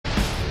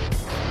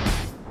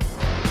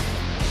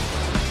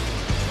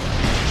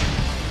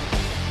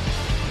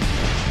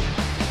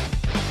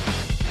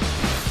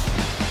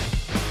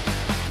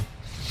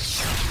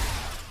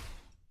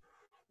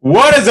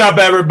What is up,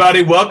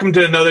 everybody? Welcome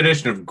to another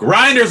edition of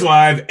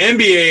GrindersLive,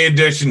 NBA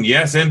edition.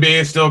 Yes,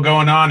 NBA is still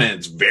going on, and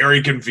it's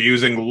very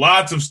confusing.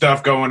 Lots of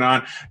stuff going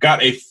on.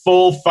 Got a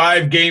full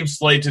 5-game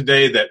slate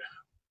today that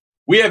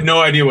we have no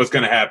idea what's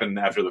going to happen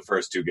after the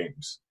first 2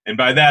 games. And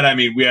by that, I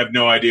mean we have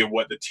no idea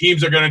what the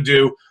teams are going to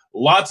do.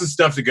 Lots of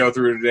stuff to go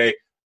through today.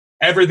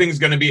 Everything's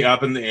going to be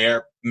up in the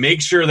air.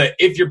 Make sure that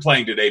if you're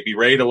playing today, be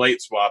ready to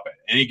late swap at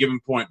any given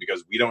point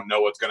because we don't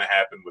know what's going to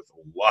happen with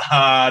a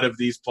lot of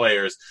these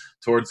players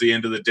towards the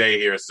end of the day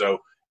here. So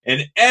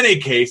in any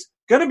case,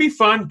 going to be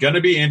fun, going to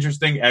be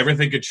interesting.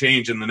 Everything could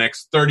change in the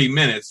next 30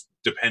 minutes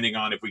depending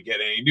on if we get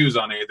any news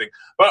on anything.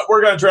 But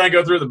we're going to try and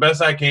go through the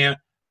best I can.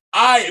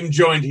 I am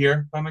joined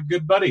here by my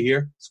good buddy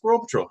here,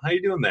 Squirrel Patrol. How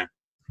you doing there?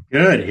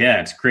 Good.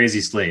 Yeah, it's a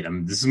crazy slate.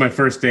 This is my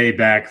first day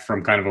back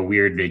from kind of a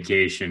weird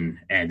vacation,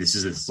 and this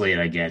is the slate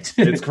I get.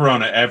 It's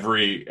Corona.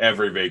 Every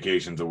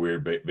vacation's a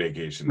weird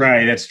vacation.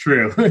 Right, that's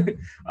true.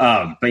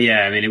 But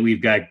yeah, I mean,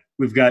 we've got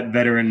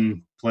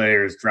veteran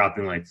players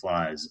dropping like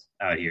flies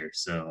out here.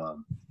 So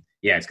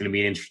yeah, it's going to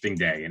be an interesting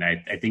day, and I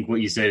think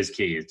what you said is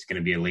key. It's going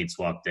to be a late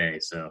swap day,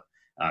 so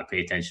pay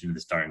attention to the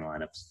starting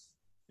lineups.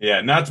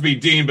 Yeah, not to be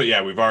Dean, but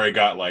yeah, we've already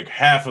got like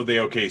half of the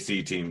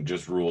OKC team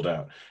just ruled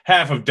out.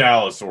 Half of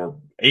Dallas, or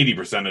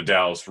 80% of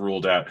Dallas,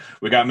 ruled out.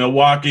 We got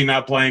Milwaukee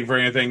not playing for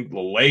anything. The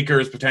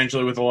Lakers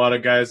potentially with a lot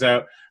of guys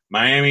out.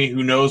 Miami,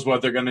 who knows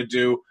what they're going to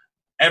do.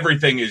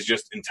 Everything is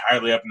just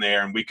entirely up in the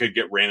air, and we could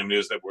get random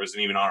news that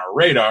wasn't even on our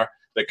radar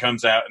that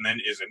comes out and then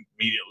is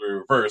immediately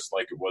reversed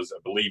like it was, I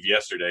believe,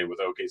 yesterday with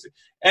OKC.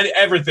 And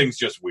everything's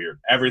just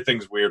weird.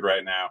 Everything's weird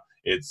right now.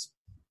 It's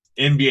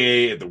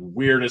NBA at the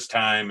weirdest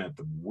time, at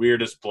the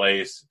weirdest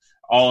place,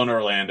 all in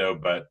Orlando.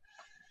 But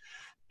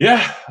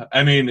yeah,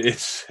 I mean,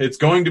 it's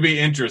going to be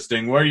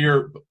interesting. What are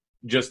your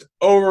just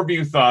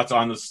overview thoughts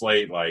on the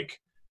slate? Like,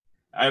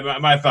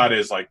 my thought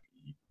is like,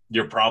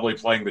 you're probably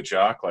playing the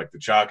chalk. Like the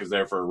chalk is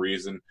there for a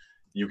reason.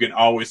 You can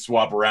always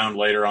swap around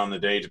later on the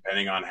day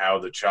depending on how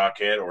the chalk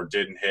hit or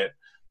didn't hit.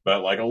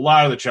 But like a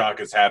lot of the chalk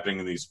is happening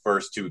in these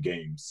first 2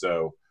 games.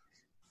 So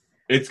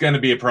it's going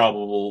to be a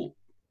probable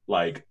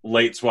like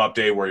late swap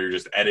day where you're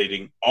just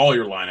editing all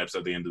your lineups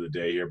at the end of the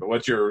day here. But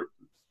what's your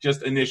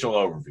just initial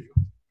overview?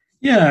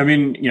 Yeah, I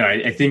mean,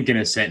 I think in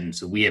a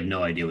sentence, we have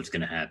no idea what's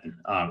going to happen.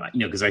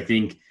 Because I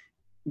think,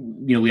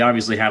 we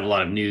obviously have a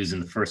lot of news in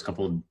the first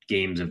couple of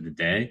games of the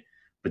day,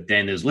 but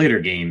then those later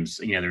games,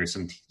 there are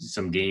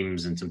some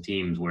games and some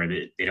teams where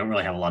they don't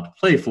really have a lot to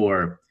play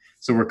for.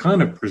 So we're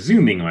kind of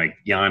presuming like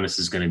Giannis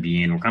is going to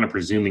be in. We're kind of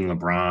presuming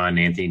LeBron,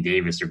 Anthony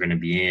Davis are going to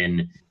be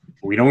in.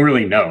 We don't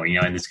really know,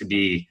 and this could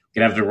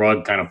have the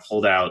rug kind of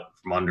pulled out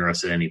from under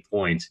us at any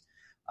point.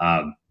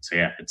 So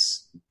yeah,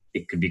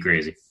 it could be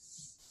crazy.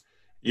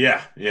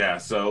 Yeah.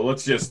 So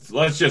let's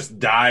just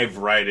dive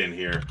right in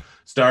here.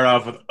 Start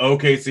off with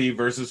OKC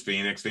versus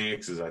Phoenix.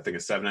 Phoenix is, I think, a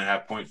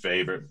 7.5 point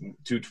favorite,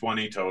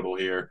 220 total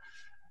here.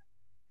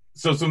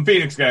 So some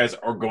Phoenix guys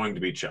are going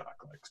to be chalk.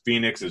 Like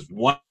Phoenix is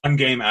 1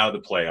 game out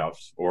of the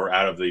playoffs or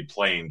out of the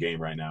play-in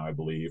game right now, I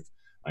believe.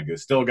 Like they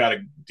still got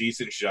a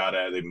decent shot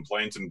at it. They've been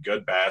playing some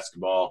good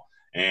basketball,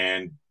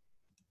 and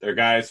their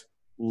guys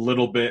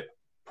little bit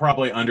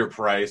probably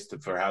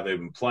underpriced for how they've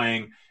been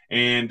playing.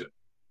 And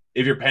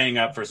if you're paying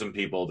up for some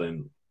people,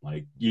 then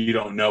like you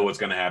don't know what's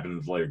going to happen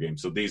in the later game.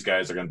 So these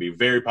guys are going to be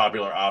very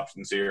popular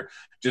options here.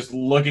 Just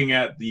looking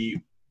at the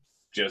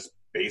just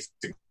basic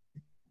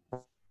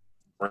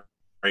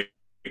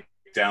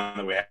breakdown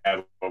that we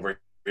have over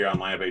here on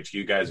Lineup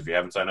HQ, guys. If you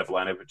haven't signed up for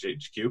Lineup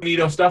HQ,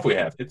 Nito stuff we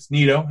have. It's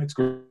Nito. It's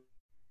great.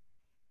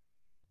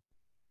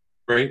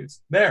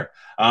 It's there.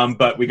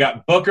 But we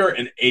got Booker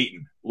and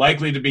Ayton,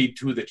 likely to be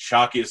 2 of the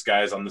chalkiest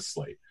guys on the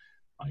slate.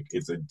 Like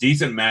it's a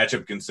decent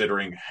matchup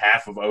considering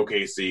half of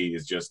OKC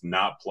is just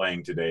not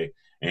playing today.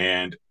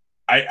 And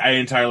I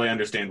entirely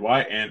understand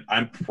why, and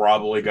I'm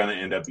probably going to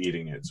end up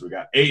eating it. So we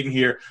got Ayton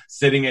here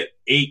sitting at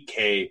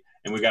 8K,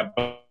 and we got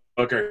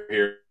Booker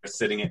here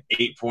sitting at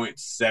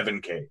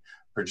 8.7K.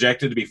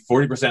 Projected to be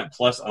 40%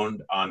 plus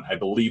owned on, I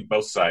believe,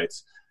 both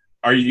sites.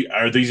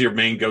 Are these your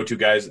main go-to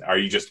guys? Are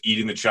you just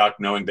eating the chalk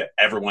knowing that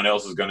everyone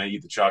else is going to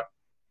eat the chalk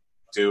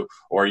too?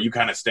 Or are you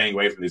kind of staying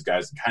away from these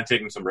guys and kind of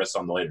taking some risks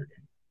on the later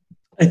game?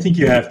 I think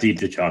you have to eat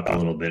the chalk a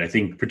little bit. I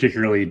think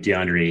particularly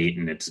DeAndre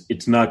Ayton,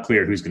 it's not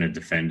clear who's going to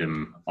defend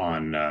him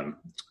on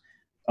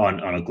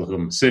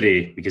Oklahoma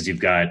City because you've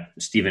got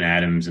Steven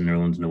Adams and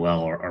Nerlens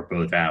Noel are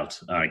both out.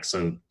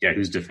 So yeah,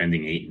 who's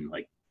defending Ayton?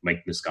 Like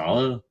Mike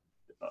Muscala?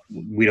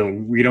 We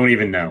don't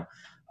even know.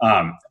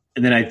 And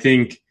then I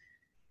think,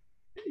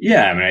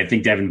 I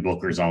think Devin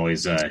Booker is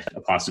always a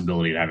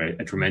possibility to have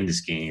a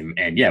tremendous game.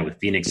 And yeah, with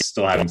Phoenix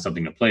still having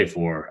something to play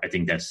for, I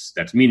think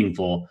that's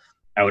meaningful.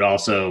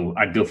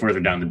 I'd go further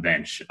down the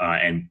bench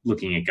and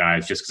looking at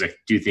guys just because I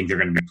do think they're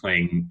going to be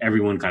playing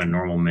everyone kind of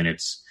normal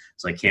minutes.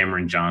 It's like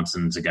Cameron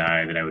Johnson's a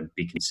guy that I would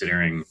be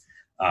considering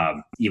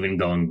even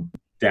going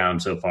down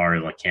so far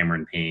like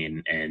Cameron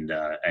Payne and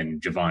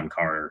Javon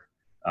Carter.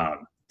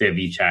 They've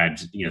each had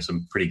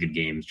some pretty good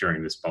games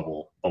during this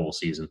bubble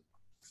season.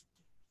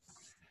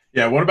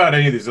 Yeah, what about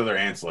any of these other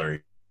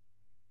ancillary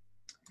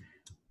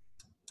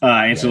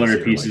Ancillary Guys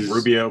here, pieces. like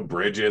Rubio,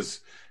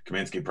 Bridges,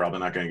 Kaminsky probably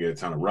not going to get a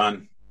ton of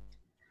run.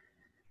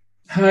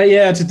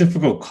 Yeah, it's a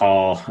difficult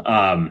call.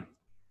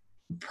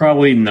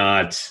 Probably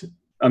not.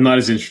 I'm not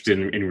as interested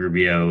in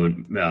Rubio,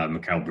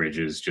 Mikal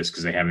Bridges, just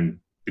because they haven't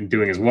been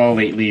doing as well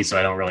lately, so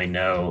I don't really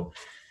know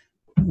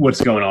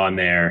what's going on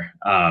there.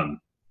 I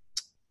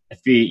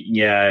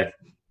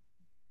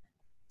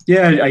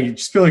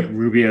just feel like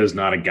Rubio is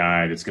not a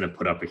guy that's going to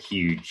put up a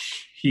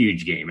huge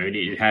game. I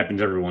mean, it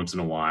happens every once in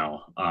a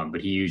while,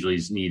 but he usually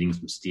is needing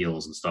some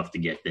steals and stuff to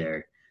get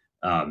there.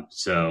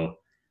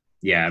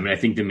 Yeah, I mean, I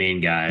think the main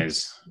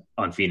guys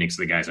on Phoenix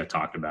are the guys I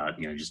talked about,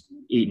 just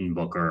Eaton,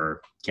 Booker,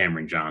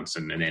 Cameron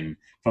Johnson. And then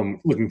if I'm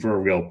looking for a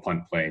real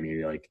punt play,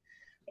 maybe like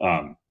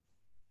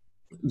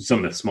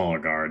some of the smaller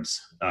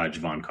guards,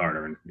 Javon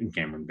Carter and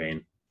Cameron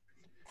Bain.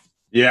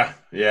 Yeah,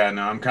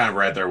 no, I'm kind of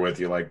right there with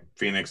you. Like,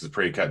 Phoenix is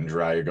pretty cut and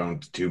dry. You're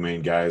going to two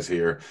main guys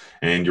here,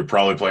 and you're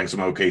probably playing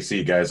some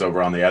OKC guys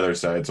over on the other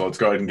side. So let's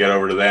go ahead and get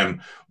over to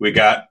them. We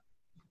got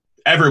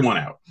everyone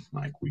out.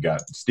 Like, we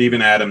got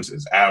Steven Adams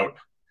is out.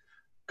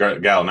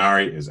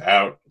 Gallinari is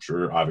out.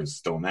 Sure, obviously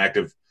still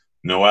inactive.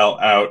 Noel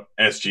out.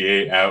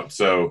 SGA out.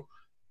 So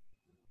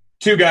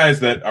two guys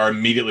that are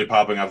immediately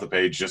popping off the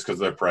page just because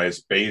of their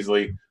price.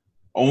 Baisley,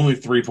 only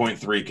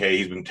 3.3K.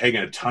 He's been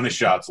taking a ton of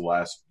shots the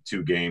last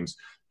two games.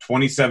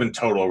 27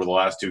 total over the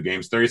last two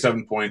games,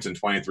 37 points and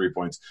 23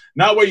 points.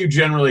 Not what you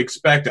generally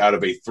expect out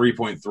of a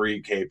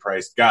 3.3K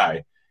priced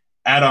guy.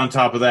 Add on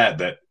top of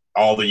that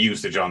all the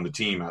usage on the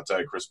team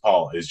outside of Chris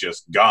Paul is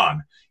just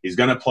gone. He's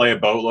going to play a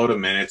boatload of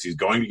minutes. He's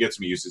going to get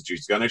some usage.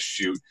 He's going to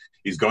shoot.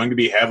 He's going to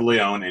be heavily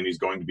owned, and he's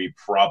going to be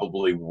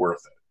probably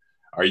worth it.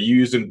 Are you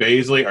using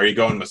Baisley? Are you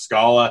going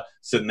Muscala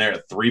sitting there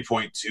at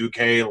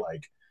 3.2K?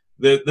 Like,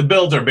 the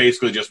builds are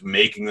basically just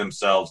making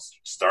themselves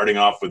starting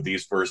off with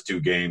these first two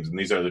games, and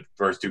these are the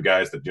first two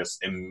guys that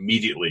just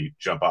immediately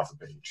jump off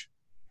the page.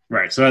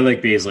 Right, so I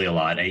like Baisley a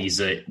lot.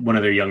 He's one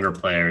of their younger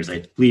players.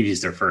 I believe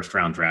he's their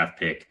first-round draft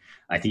pick.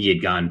 I think he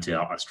had gone to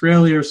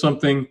Australia or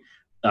something,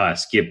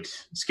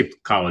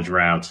 skipped college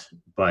route.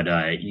 But,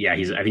 I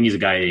think he's a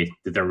guy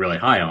that they're really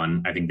high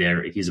on. I think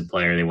he's a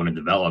player they want to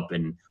develop,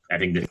 and I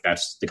think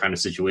that's the kind of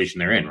situation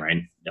they're in,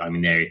 right? I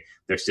mean,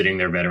 they're sitting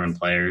their veteran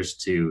players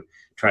to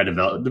try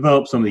to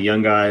develop some of the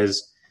young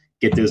guys,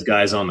 get those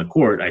guys on the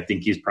court. I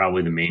think he's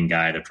probably the main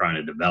guy they're trying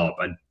to develop.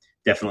 I'd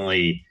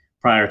definitely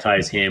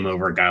prioritize him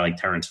over a guy like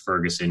Terrence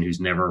Ferguson, who's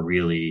never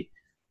really,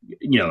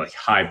 a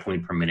high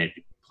point per minute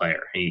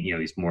player.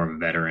 He's more of a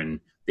veteran.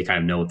 They kind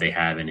of know what they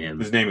have in him.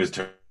 His name is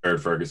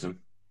Turd Ferguson.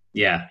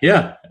 Yeah.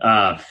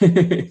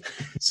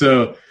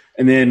 So,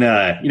 and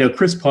then,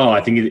 Chris Paul,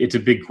 I think it's a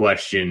big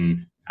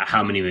question.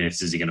 How many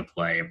minutes is he going to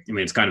play? I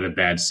mean, it's kind of a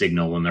bad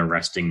signal when they're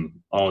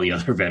resting all the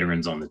other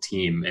veterans on the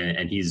team,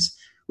 and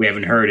we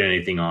haven't heard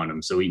anything on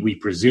him. So we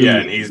presume. Yeah,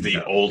 and he's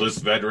the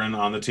oldest veteran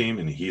on the team,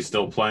 and he's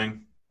still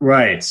playing.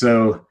 Right.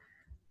 So,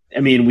 I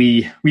mean,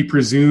 we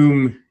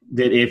presume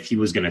that if he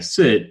was going to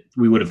sit,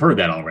 we would have heard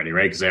that already,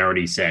 right? Because I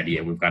already said,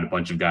 we've got a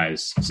bunch of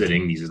guys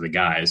sitting. These are the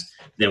guys.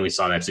 Then we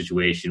saw that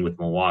situation with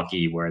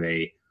Milwaukee where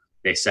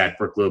they sat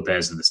Brook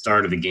Lopez at the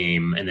start of the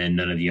game, and then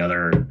none of the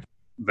other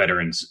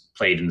veterans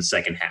played in the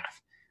second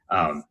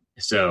half.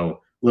 So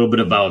a little bit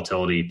of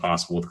volatility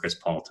possible with Chris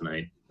Paul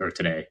tonight or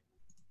today.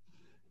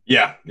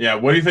 Yeah.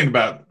 What do you think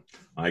about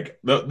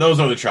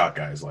those are the chalk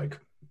guys? Like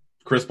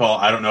Chris Paul,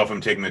 I don't know if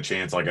I'm taking the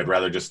chance. Like, I'd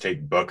rather just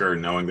take Booker,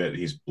 knowing that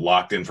he's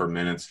locked in for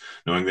minutes,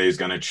 knowing that he's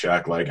going to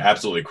check. Like,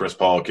 absolutely, Chris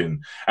Paul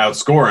can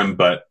outscore him,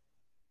 but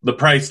the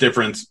price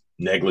difference,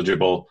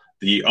 negligible.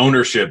 The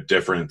ownership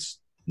difference,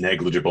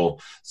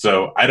 negligible.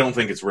 So I don't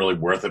think it's really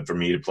worth it for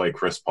me to play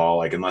Chris Paul.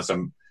 Like, unless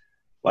I'm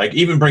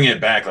even bringing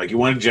it back, you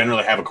want to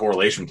generally have a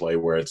correlation play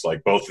where it's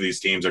both of these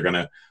teams are going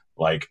to,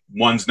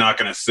 one's not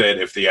going to sit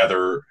if the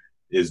other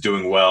is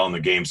doing well and the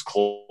game's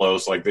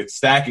close. The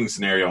stacking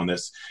scenario on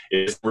this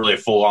is really a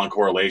full-on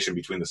correlation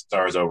between the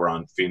stars over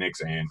on Phoenix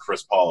and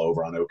Chris Paul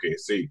over on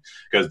OKC,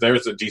 because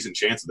there's a decent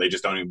chance that they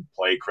just don't even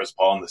play Chris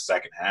Paul in the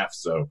second half.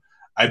 So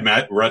I'd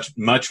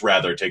much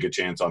rather take a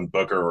chance on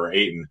Booker or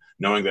Ayton,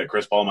 knowing that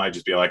Chris Paul might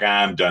just be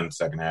I'm done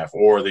second half,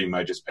 or they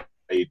might just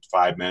pay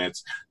 5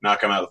 minutes, not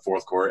come out of the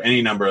fourth quarter.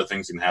 Any number of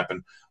things can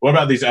happen. What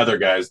about these other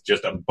guys?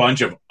 Just a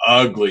bunch of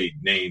ugly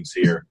names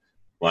here,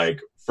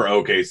 for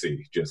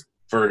OKC. Just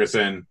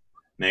Ferguson,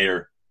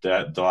 Nader,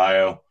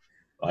 Delio.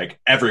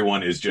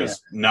 Everyone is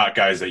just not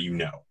guys that you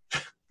know.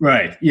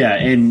 Right. Yeah.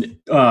 And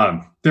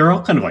they're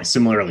all kind of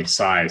similarly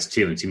sized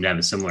too, and seem to have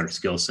a similar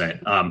skill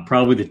set.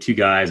 Probably the two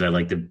guys I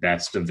like the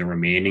best of the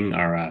remaining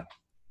are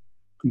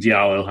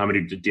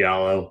Hamidou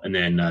Diallo, and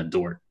then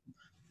Dort.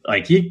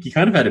 He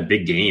kind of had a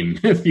big game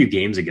a few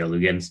games ago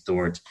against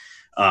Dort.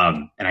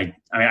 And I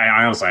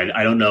honestly,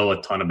 I don't know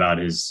a ton about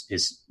his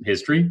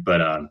history,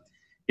 but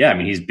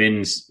he's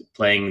been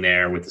playing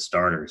there with the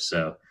starters.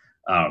 So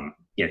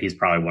he's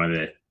probably one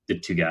of the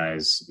two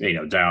guys,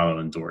 Diallo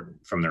and Dort,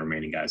 from the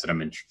remaining guys that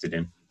I'm interested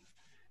in.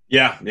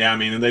 Yeah. I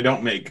mean, they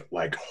don't make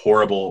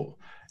horrible.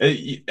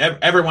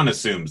 Everyone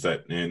assumes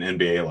that in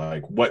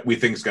NBA, what we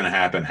think is going to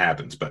happen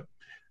happens, but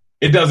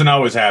It doesn't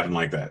always happen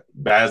like that.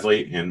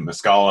 Basley and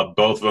Muscala,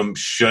 both of them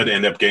should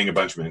end up getting a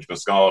bunch of minutes.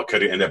 Muscala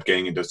could end up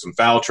getting into some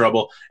foul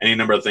trouble. Any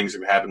number of things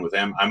have happened with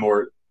him. I'm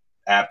more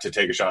apt to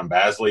take a shot on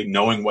Basley,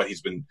 knowing what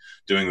he's been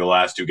doing the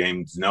last two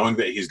games, knowing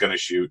that he's going to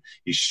shoot.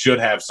 He should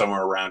have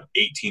somewhere around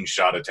 18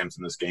 shot attempts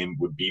in this game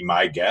would be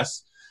my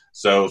guess.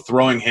 So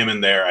throwing him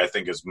in there, I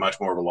think, is much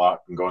more of a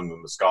lock than going with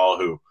Muscala,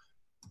 who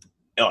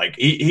like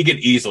he can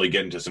easily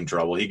get into some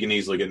trouble. He can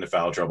easily get into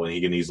foul trouble, and he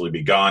can easily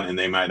be gone, and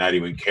they might not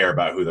even care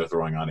about who they're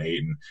throwing on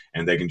Ayton,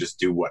 and they can just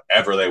do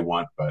whatever they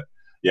want. But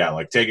yeah,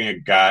 like taking a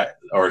guy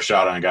or a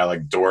shot on a guy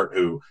like Dort,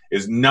 who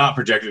is not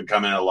projected to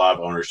come in a lot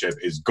of ownership,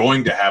 is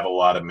going to have a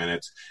lot of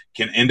minutes,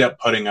 can end up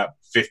putting up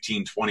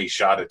 15, 20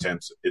 shot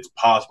attempts. It's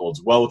possible.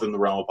 It's well within the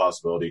realm of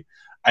possibility.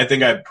 I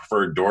think I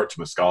prefer Dort to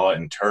Muscala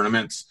in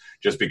tournaments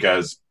just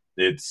because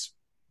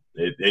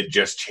it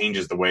just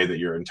changes the way that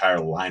your entire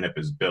lineup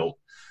is built.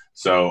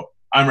 So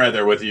I'm right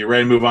there with you.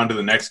 Ready to move on to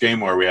the next game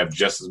where we have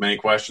just as many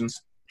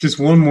questions? Just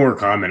one more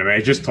comment. I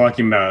mean, just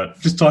talking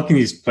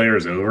these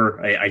players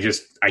over.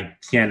 I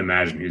can't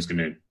imagine who's going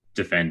to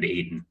defend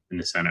Ayton in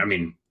the center. I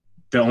mean,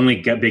 the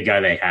only big guy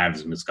they have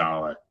is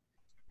Muscala,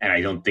 and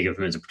I don't think of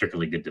him as a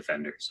particularly good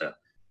defender. So,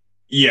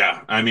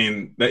 yeah, I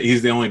mean,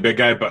 he's the only big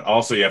guy, but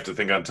also you have to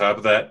think on top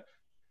of that,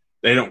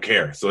 they don't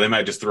care. So they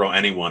might just throw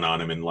anyone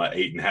on him and let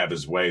Ayton have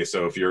his way.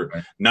 So if you're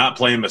not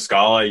playing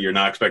Muscala, you're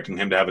not expecting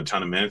him to have a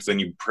ton of minutes, then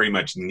you pretty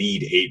much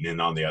need Ayton in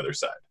on the other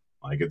side.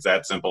 Like, it's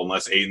that simple,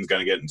 unless Ayton's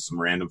going to get in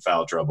some random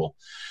foul trouble.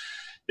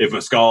 If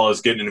Muscala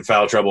is getting in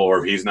foul trouble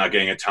or if he's not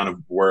getting a ton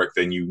of work,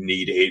 then you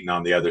need Ayton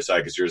on the other side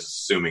because you're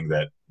assuming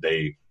that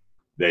they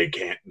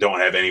don't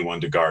have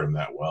anyone to guard him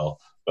that well.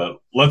 But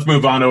let's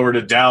move on over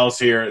to Dallas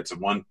here. It's a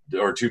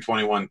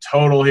 221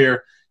 total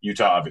here.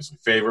 Utah obviously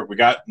favorite. We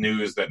got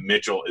news that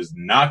Mitchell is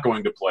not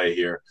going to play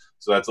here,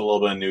 so that's a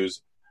little bit of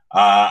news.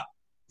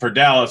 For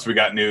Dallas, we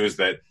got news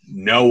that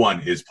no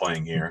one is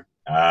playing here.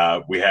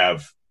 We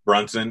have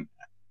Brunson,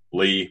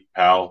 Lee,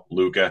 Powell,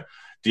 Luka,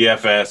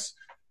 DFS,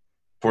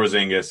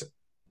 Porzingis,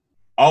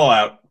 all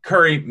out.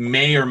 Curry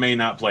may or may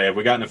not play. Have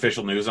we gotten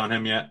official news on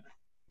him yet?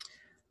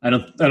 I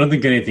don't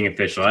think anything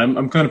official.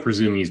 I'm kind of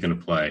presuming he's going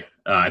to play.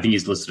 I think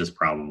he's listed as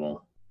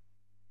probable.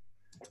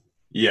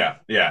 Yeah,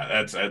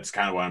 that's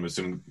kind of what I'm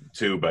assuming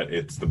too, but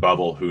it's the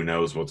bubble. Who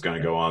knows what's going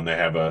to go on? They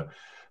have a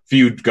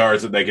few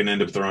guards that they can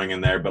end up throwing in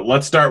there. But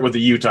let's start with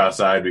the Utah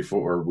side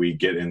before we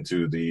get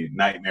into the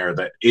nightmare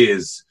that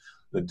is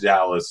the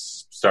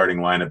Dallas starting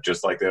lineup,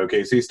 just like the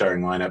OKC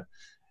starting lineup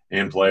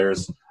and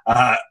players.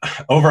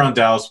 Over on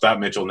Dallas, without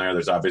Mitchell in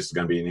there's obviously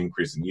going to be an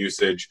increase in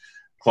usage.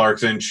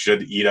 Clarkson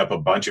should eat up a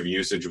bunch of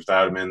usage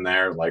without him in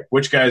there. Like,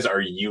 which guys are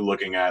you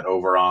looking at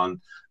over on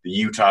the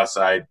Utah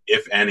side,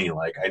 if any?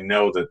 Like, I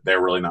know that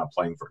they're really not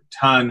playing for a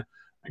ton.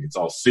 Like, it's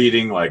all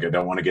seeding. Like, I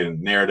don't want to get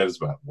into narratives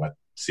about what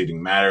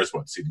seeding matters,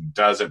 what seeding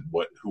doesn't,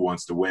 who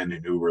wants to win,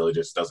 and who really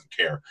just doesn't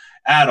care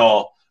at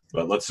all.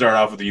 But let's start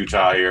off with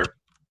Utah here.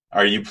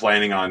 Are you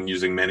planning on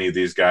using many of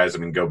these guys? I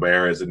mean,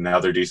 Gobert is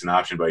another decent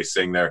option, but he's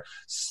sitting there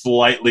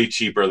slightly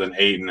cheaper than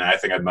Ayton. I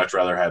think I'd much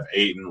rather have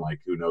Ayton. Like,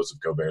 who knows if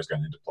Gobert's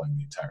going to end up playing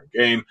the entire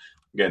game.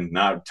 Again,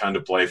 not a ton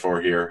to play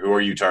for here. Who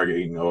are you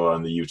targeting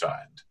on the Utah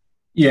end?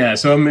 Yeah,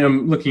 so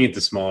I'm looking at the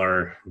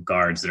smaller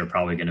guards that are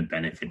probably going to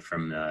benefit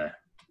from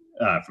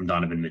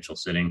Donovan Mitchell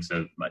sitting.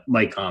 So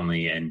Mike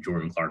Conley and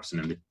Jordan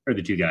Clarkson are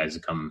the two guys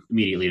that come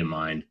immediately to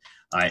mind.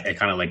 I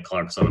kind of like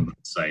Clarkson on both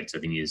sides. I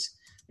think he's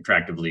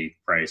attractively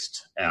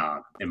priced.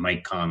 And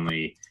Mike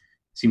Conley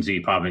seems to be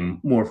popping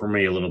more for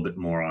me a little bit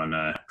more on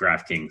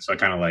DraftKings. So I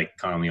kind of like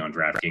Conley on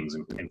DraftKings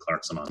and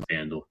Clarkson on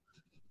FanDuel.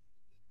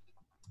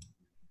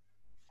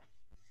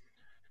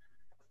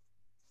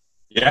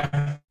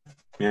 Yeah.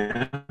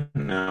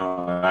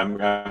 No, I'm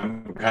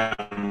kind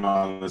of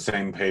on the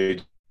same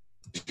page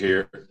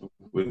here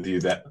with you.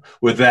 But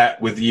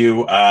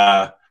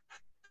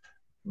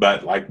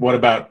like, what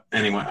about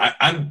anyone?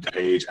 I'm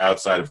page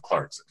outside of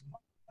Clarkson.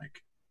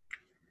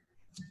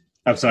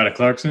 Outside of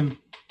Clarkson?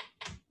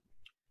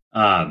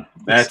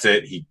 That's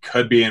it. He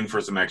could be in for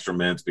some extra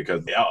minutes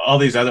because all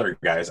these other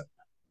guys.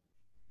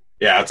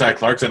 Yeah, outside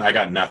Clarkson, I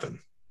got nothing.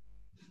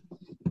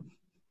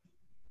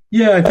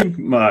 Yeah, I think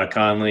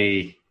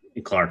Conley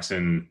and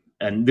Clarkson,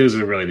 and those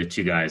are really the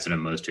two guys that I'm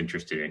most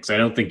interested in because I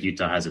don't think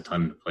Utah has a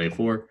ton to play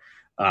for.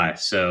 And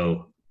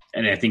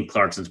I think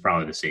Clarkson's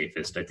probably the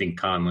safest. I think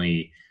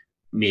Conley,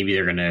 maybe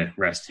they're going to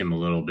rest him a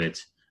little bit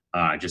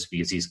just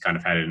because he's kind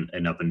of had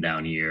an up and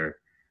down year.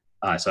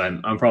 So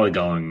I'm probably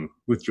going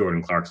with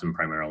Jordan Clarkson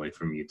primarily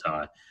from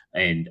Utah.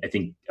 And I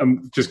think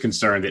I'm just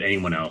concerned that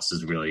anyone else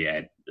is really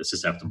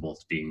susceptible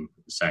to being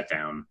sat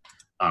down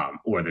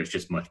or there's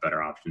just much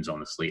better options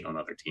on the slate on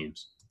other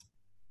teams.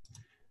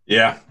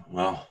 Yeah,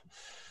 well,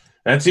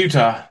 that's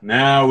Utah.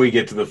 Now we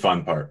get to the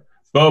fun part.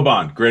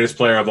 Boban, greatest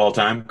player of all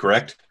time,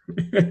 correct?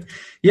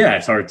 Yeah,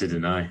 it's hard to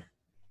deny.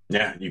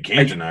 Yeah, you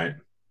can't deny it.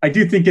 I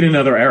do think in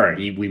another era,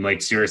 we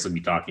might seriously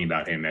be talking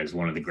about him as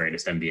one of the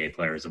greatest NBA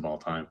players of all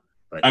time.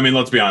 But I mean,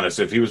 let's be honest.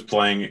 If he was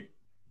playing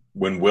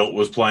when Wilt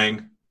was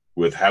playing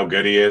with how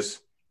good he is,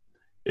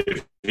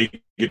 if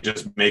he could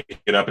just make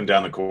it up and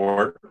down the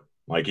court,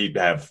 Like he'd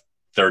have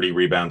 30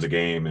 rebounds a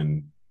game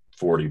and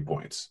 40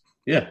 points.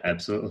 Yeah,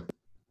 absolutely.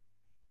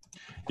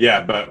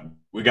 Yeah, but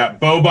we got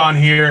Boban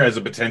here as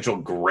a potential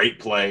great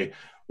play.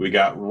 We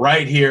got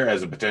Wright here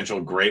as a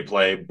potential great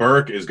play.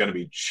 Burke is going to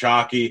be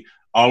chalky.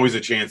 Always a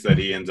chance that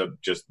he ends up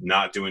just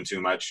not doing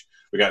too much.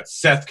 We got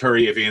Seth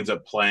Curry, if he ends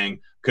up playing,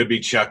 could be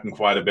chucking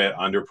quite a bit,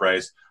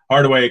 underpriced.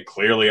 Hardaway,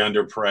 clearly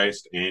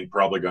underpriced and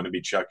probably going to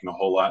be chucking a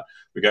whole lot.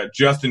 We got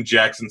Justin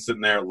Jackson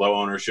sitting there, low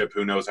ownership.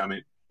 Who knows how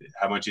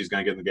much he's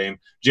going to get in the game.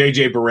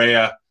 JJ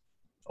Barea,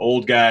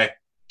 old guy.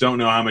 Don't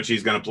know how much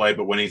he's going to play,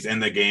 but when he's in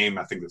the game,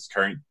 I think this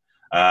current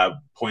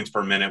points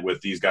per minute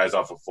with these guys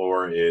off the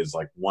floor is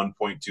like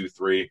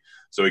 1.23.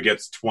 So he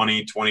gets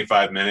 20,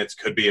 25 minutes.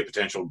 Could be a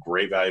potential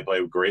great value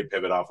play, great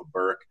pivot off of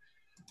Burke.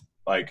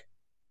 Like,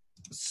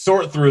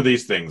 sort through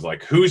these things.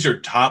 Like, who's your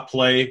top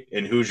play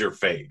and who's your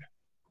fade?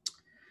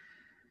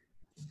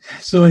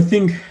 So I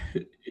think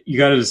you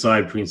got to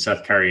decide between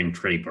Seth Curry and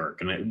Trey Burke,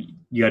 and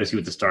you got to see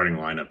what the starting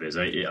lineup is.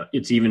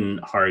 It's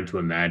even hard to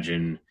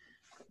imagine,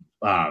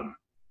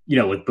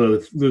 with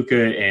both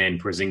Luka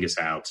and Porzingis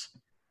out,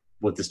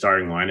 what the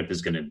starting lineup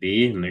is going to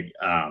be.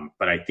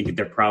 But I think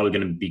they're probably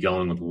going to be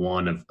going with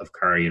one of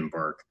Curry and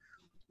Burke.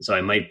 So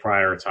I might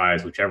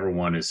prioritize whichever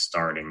one is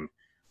starting.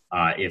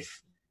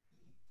 If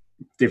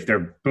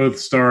they're both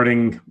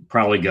starting,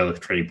 probably go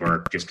with Trey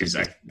Burke just because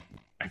I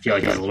feel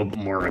like he's a little bit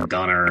more of a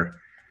gunner.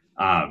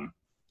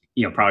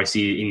 Probably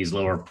see he's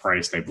lower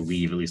priced, I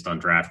believe, at least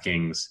on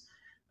DraftKings.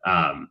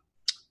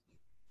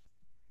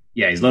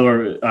 He's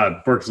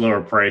lower. Burke's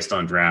lower priced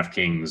on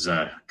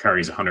DraftKings.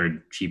 Curry's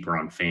 $100 cheaper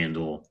on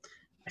FanDuel.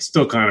 I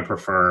still kind of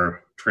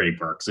prefer Trey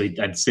Burke, so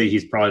I'd say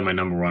he's probably my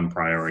number one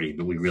priority.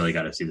 But we really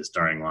got to see the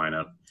starting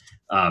lineup.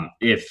 I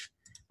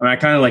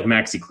kind of like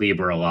Maxi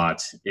Kleber a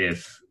lot.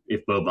 If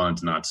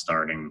Boban's not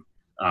starting,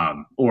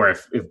 or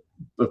if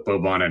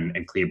Boban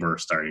and Kleber are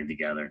starting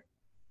together.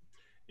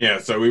 Yeah,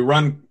 so we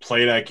run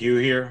Plate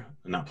IQ here.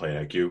 Not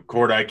Plate IQ,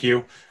 Court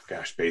IQ.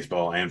 Gosh,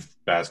 baseball and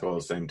basketball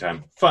at the same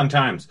time. Fun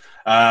times.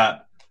 And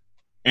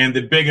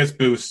the biggest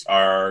boosts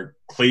are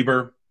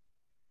Kleber,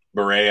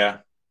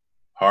 Barea,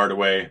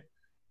 Hardaway,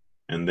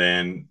 and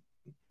then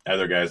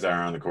other guys that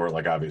are on the court.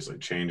 Like, obviously,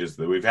 changes.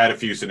 We've had a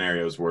few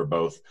scenarios where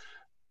both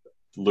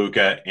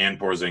Luka and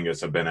Porzingis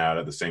have been out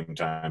at the same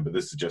time, but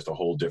this is just a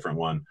whole different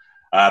one.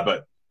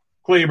 But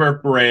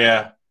Kleber,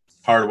 Barea,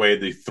 Hardaway,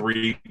 the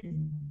three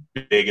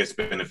biggest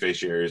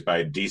beneficiaries by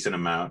a decent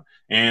amount.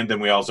 And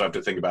then we also have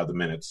to think about the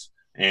minutes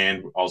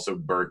and also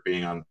Burke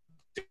being on.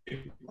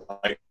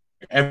 Like,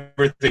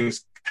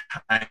 everything's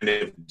kind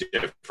of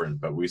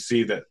different, but we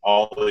see that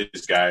all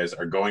these guys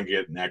are going to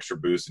get an extra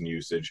boost in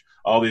usage.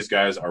 All these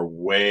guys are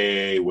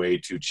way, way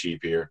too cheap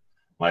here.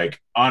 Like,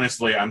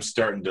 honestly, I'm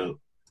starting to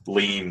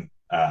lean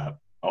a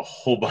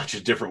whole bunch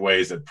of different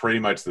ways at pretty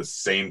much the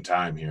same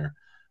time here.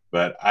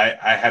 But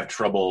I have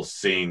trouble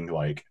seeing,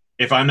 like,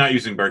 if I'm not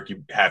using Burke,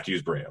 you have to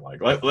use Barea.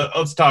 Like,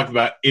 let's talk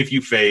about if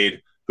you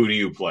fade, who do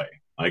you play?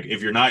 Like,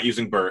 if you're not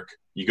using Burke,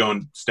 you go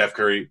in Steph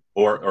Curry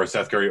or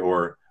Seth Curry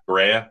or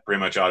Barea pretty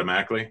much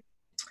automatically.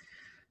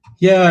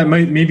 Yeah, I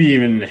might maybe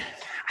even.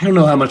 I don't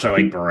know how much I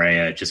like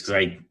Barea, just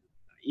because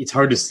it's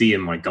hard to see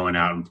him like going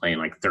out and playing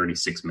like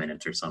 36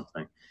 minutes or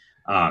something.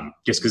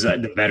 Just because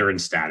the veteran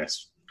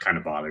status kind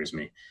of bothers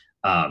me.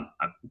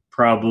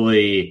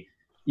 Probably.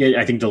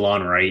 Yeah, I think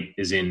DeLon Wright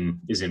is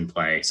in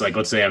play. So, like,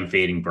 let's say I'm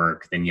fading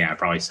Burke, then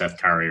probably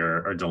Seth Curry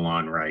or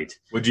DeLon Wright.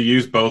 Would you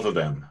use both of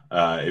them?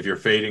 If you're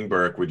fading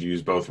Burke, would you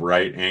use both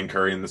Wright and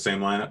Curry in the same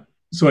lineup?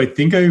 So I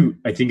think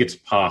it's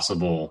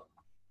possible.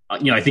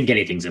 I think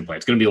anything's in play.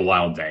 It's going to be a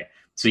wild day.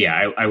 So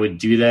I would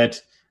do that,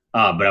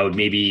 but I would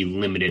maybe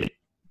limit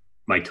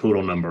my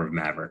total number of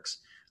Mavericks,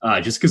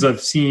 just because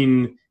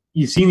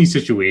you've seen these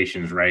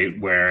situations, right,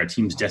 where a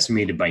team's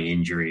decimated by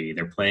injury.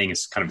 They're playing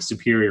as kind of a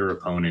superior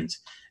opponent.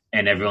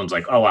 And everyone's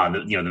like, oh, wow,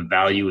 the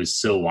value is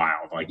so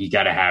wild. Like, you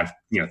got to have,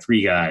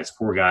 3 guys,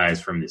 4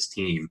 guys from this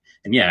team.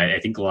 And, I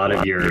think a lot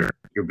of your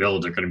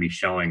builds are going to be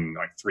showing,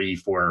 like,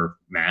 3-4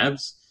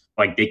 Mavs.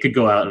 Like, they could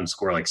go out and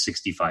score, like,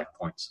 65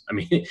 points. I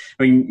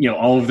mean,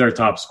 all of their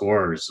top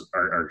scorers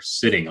are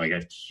sitting, like,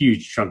 a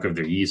huge chunk of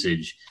their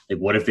usage. Like,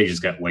 what if they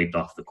just got wiped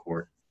off the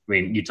court? I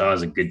mean, Utah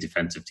is a good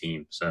defensive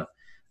team. So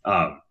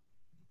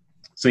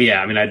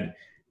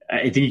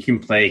I think you can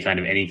play kind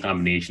of any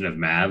combination of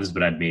Mavs,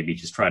 but I'd maybe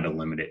just try to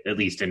limit it, at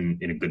least in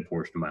a good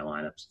portion of my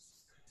lineups.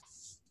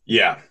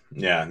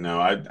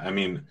 I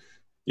mean,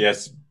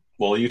 yes,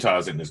 well, Utah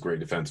isn't as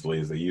great defensively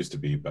as they used to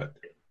be, but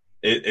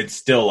it's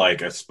still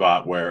like a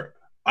spot where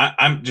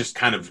I'm just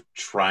kind of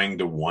trying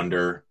to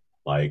wonder,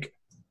 like,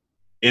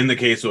 in the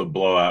case of a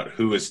blowout,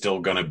 who is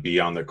still going to be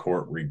on the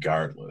court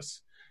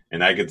regardless?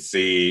 And I could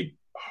see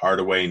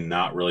Hardaway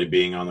not really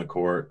being on the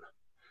court,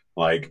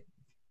 like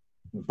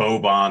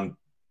Boban.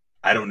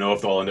 I don't know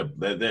if they'll end up –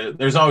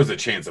 there's always a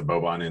chance that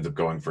Boban ends up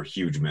going for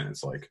huge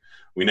minutes. Like,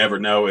 we never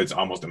know. It's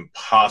almost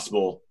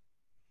impossible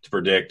to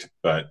predict,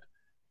 but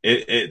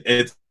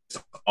it's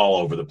all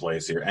over the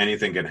place here.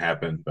 Anything can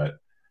happen. But,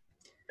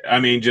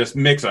 I mean, just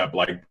mix up.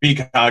 Like, be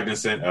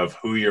cognizant of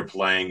who you're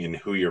playing and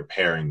who you're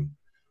pairing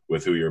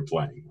with who you're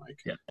playing. Like,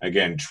 Yeah.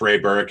 again, Trey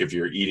Burke, if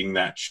you're eating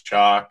that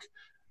chalk,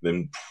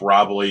 then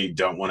probably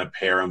don't want to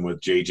pair him with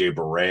JJ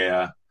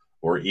Barea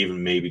or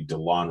even maybe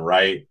DeLon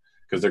Wright,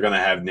 because they're going to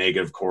have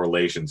negative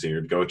correlations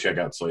here. Go check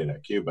out Slate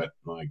IQ, but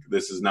like,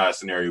 this is not a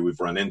scenario we've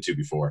run into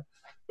before.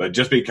 But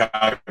just be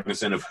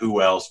cognizant of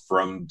who else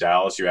from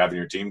Dallas you have in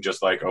your team,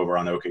 just like over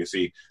on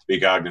OKC. Be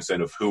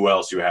cognizant of who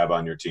else you have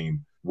on your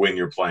team when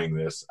you're playing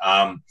this.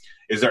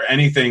 Is there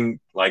anything,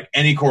 like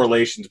any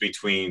correlations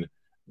between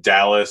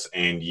Dallas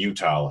and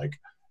Utah? Like,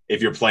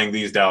 if you're playing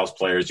these Dallas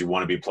players, you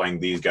want to be playing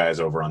these guys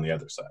over on the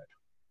other side.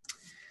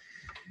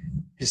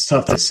 It's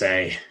tough to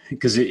say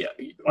because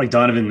like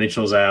Donovan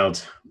Mitchell's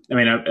out. I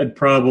mean, I'd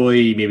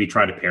probably maybe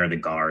try to pair the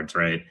guards,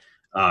 right?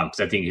 Because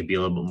I think it'd be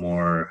a little bit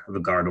more of a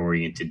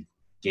guard-oriented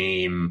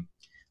game.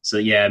 So,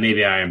 yeah,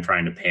 maybe I am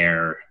trying to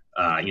pair,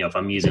 if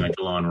I'm using like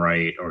DeLon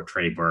Wright or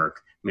Trey Burke,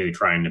 maybe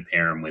trying to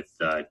pair him with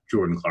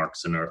Jordan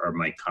Clarkson or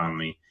Mike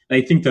Conley.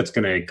 And I think that's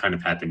going to kind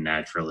of happen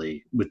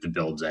naturally with the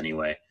builds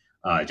anyway,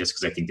 just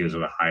because I think those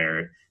are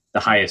the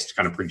highest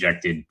kind of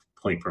projected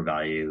point per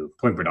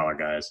dollar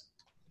guys.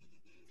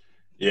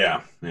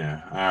 Yeah.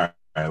 All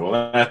right.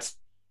 Well, that's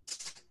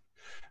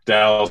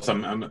Dallas.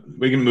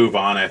 We can move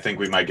on. I think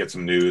we might get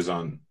some news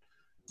on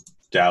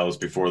Dallas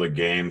before the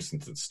game,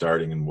 since it's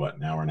starting in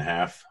an hour and a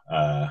half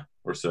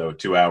or so,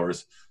 2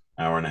 hours,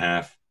 hour and a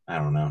half. I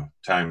don't know.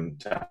 Time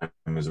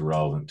is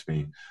irrelevant to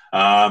me.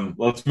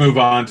 Let's move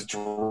on to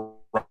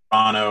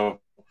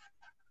Toronto.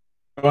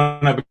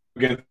 Going up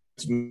against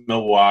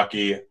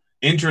Milwaukee.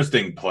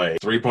 Interesting play.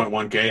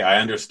 3.1K. I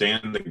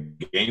understand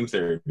the game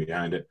theory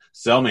behind it.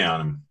 Sell me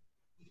on him.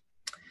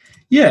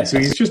 Yeah, so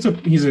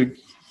he's a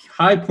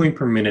high point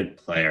per minute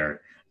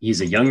player.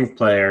 He's a young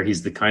player.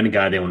 He's the kind of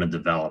guy they want to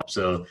develop.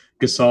 So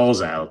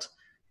Gasol's out.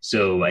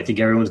 So I think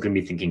everyone's going to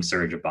be thinking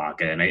Serge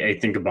Ibaka. And I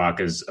think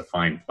Ibaka's a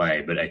fine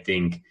play. But I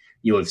think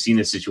you'll have seen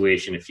this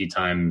situation a few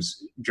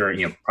times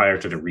during, prior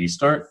to the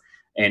restart.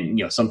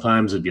 And,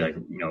 sometimes it'd be like,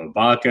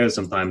 Ibaka.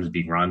 Sometimes it'd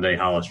be Grande,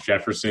 Hollis,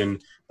 Jefferson.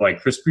 But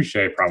like Chris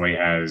Boucher probably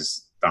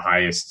has the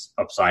highest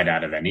upside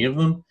out of any of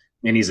them.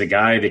 And he's a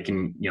guy that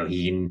can,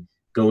 he can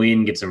go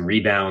in, get some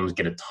rebounds,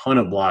 get a ton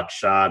of blocked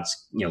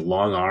shots,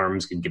 long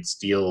arms, can get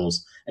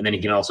steals, and then he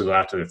can also go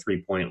after the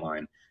 3-point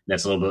line.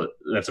 That's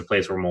a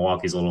place where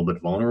Milwaukee's a little bit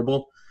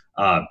vulnerable.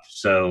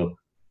 So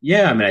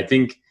yeah, I mean, I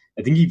think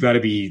you've got to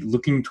be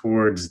looking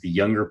towards the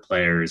younger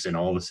players in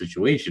all the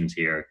situations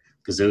here,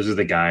 because those are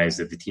the guys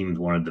that the teams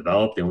want to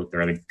develop.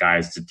 They're the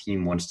guys the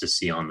team wants to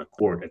see on the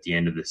court at the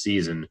end of the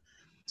season.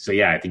 So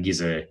yeah, I think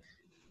he's a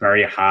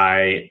very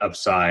high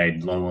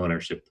upside, low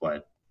ownership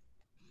play.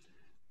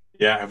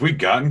 Yeah, have we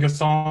gotten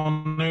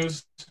Gasol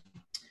news,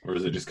 or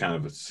is it just kind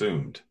of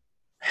assumed?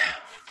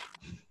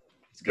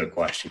 It's a good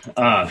question.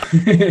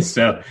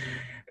 So,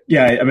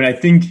 yeah, I mean, I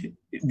think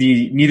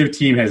neither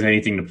team has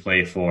anything to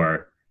play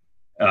for.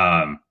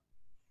 So,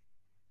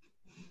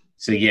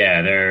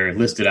 yeah, they're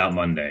listed out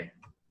Monday.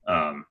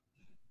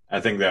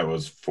 I think that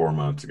was 4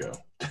 months ago.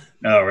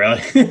 Oh,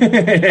 really?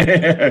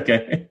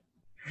 Okay.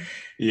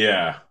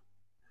 Yeah.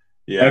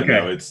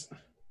 Okay.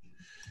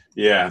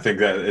 No, I think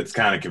that it's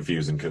kind of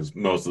confusing because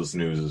most of this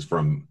news is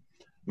from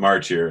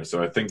March here.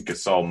 So I think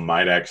Gasol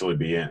might actually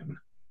be in.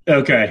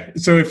 Okay.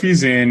 So if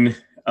he's in,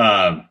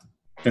 then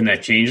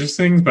that changes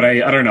things. But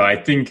I don't know. I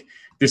think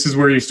this is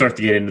where you start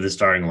to get into the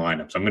starting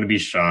lineups. I'm going to be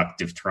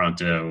shocked if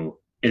Toronto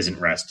isn't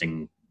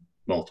resting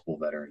multiple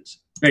veterans.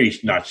 Maybe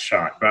not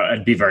shocked, but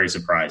I'd be very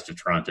surprised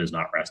if Toronto is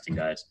not resting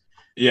guys.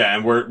 Yeah,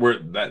 and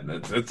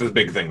that's the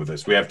big thing with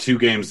this. We have 2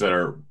 games that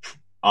are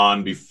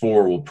on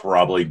before we'll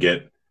probably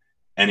get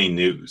any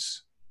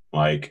news.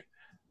 Like,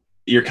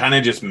 you're kind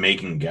of just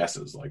making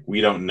guesses. Like,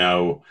 we don't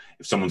know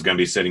if someone's going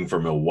to be sitting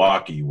for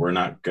Milwaukee. We're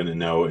not going to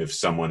know if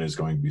someone is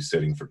going to be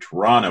sitting for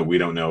Toronto. We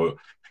don't know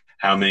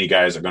how many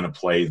guys are going to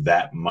play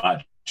that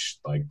much.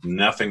 Like,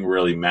 nothing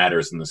really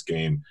matters in this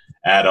game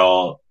at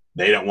all.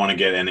 They don't want to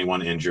get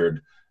anyone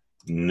injured.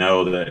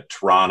 Know that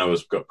Toronto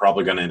is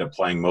probably going to end up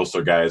playing most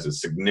of their guys a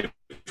significant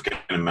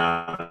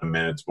amount of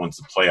minutes once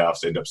the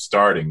playoffs end up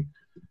starting.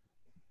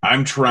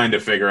 I'm trying to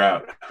figure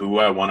out who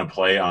I want to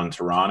play on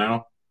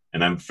Toronto,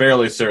 and I'm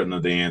fairly certain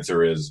that the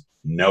answer is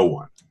no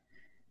one.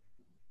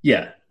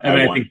 Yeah.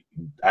 I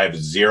have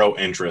zero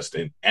interest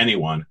in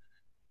anyone.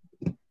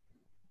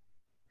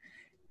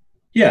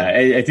 Yeah,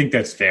 I think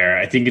that's fair.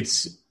 I think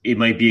it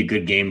might be a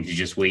good game to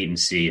just wait and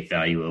see if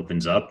value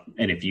opens up,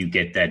 and if you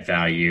get that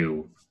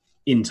value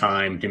in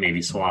time to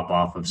maybe swap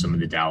off of some of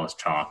the Dallas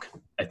chalk,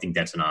 I think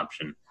that's an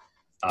option.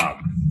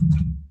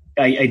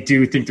 I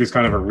do think there's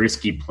kind of a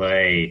risky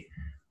play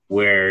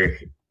where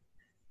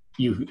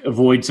you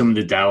avoid some of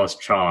the Dallas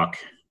chalk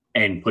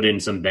and put in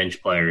some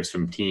bench players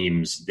from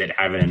teams that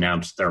haven't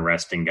announced their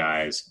resting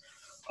guys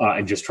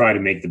and just try to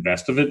make the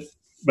best of it.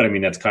 But I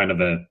mean, that's kind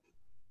of a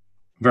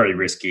very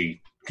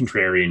risky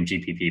contrarian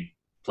GPP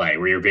play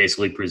where you're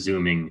basically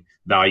presuming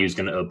value is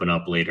going to open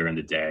up later in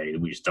the day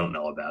that we just don't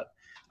know about.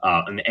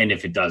 And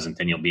if it doesn't,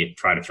 then you'll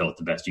try to fill it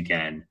the best you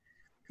can,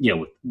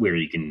 where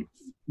you can,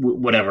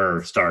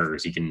 whatever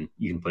starters you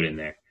can put in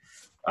there.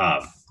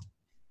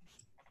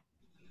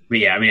 But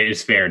yeah, I mean,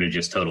 it's fair to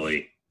just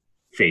totally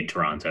fade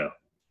Toronto,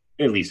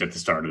 at least at the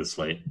start of the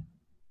slate.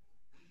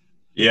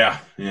 Yeah,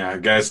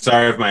 guys.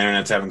 Sorry if my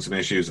internet's having some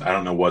issues. I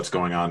don't know what's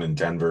going on in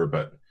Denver,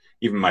 but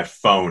even my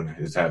phone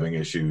is having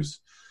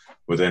issues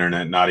with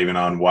internet, not even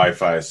on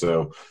Wi-Fi.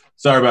 So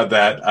sorry about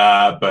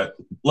that. But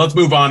let's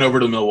move on over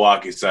to the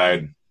Milwaukee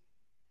side.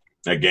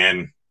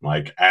 Again,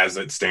 like as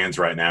it stands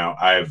right now,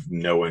 I have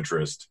no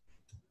interest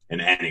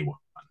in anyone.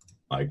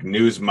 Like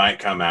news might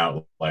come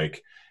out,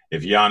 like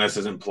if Giannis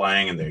isn't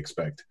playing and they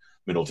expect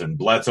Middleton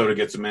Bledsoe to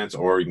get some minutes,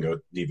 or you can go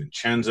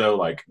DiVincenzo,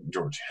 like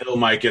George Hill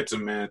might get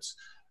some minutes.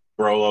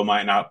 Brolo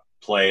might not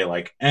play.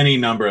 Like any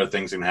number of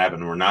things can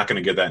happen. We're not going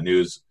to get that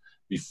news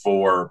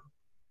before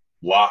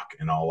lock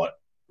in all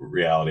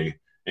reality.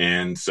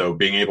 And so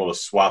being able to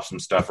swap some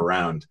stuff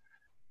around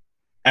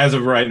as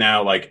of right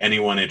now, like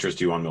anyone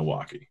interest you on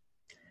Milwaukee?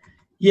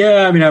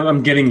 Yeah, I mean,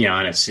 I'm getting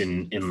Giannis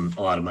in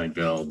a lot of my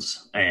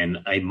builds, and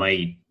I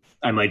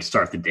might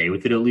start the day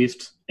with it at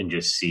least and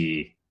just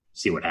see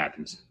what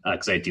happens,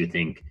 because I do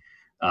think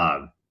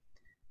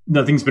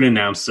nothing's been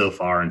announced so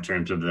far in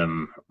terms of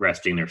them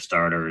resting their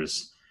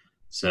starters.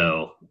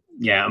 So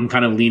yeah, I'm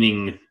kind of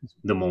leaning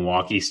the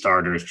Milwaukee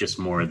starters just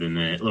a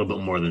little bit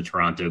more than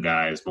Toronto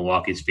guys.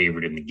 Milwaukee's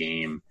favored in the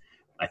game,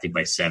 I think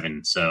by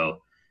 7.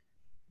 So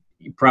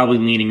you're probably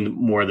leaning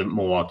more the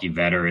Milwaukee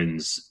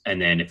veterans. And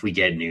then if we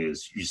get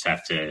news, you just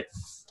have to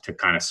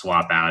kind of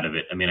swap out of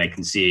it. I mean, I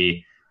can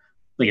see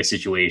like a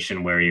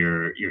situation where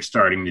you're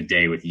starting the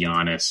day with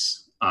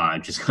Giannis,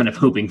 just kind of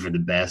hoping for the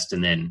best.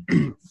 And then,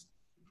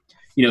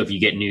 if you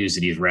get news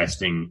that he's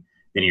resting,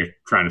 then you're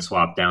trying to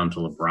swap down to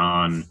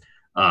LeBron,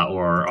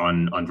 or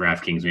on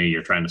DraftKings, maybe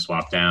you're trying to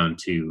swap down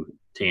to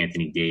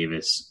Anthony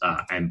Davis.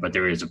 But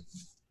there is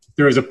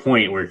a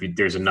point where if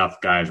there's enough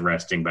guys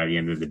resting by the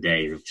end of the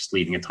day, you're just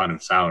leaving a ton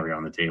of salary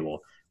on the table.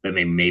 But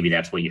maybe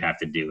that's what you have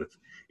to do.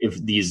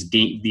 If these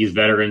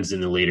veterans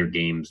in the later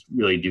games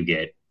really do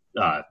get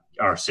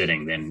are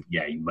sitting, then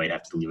yeah, you might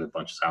have to leave a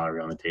bunch of salary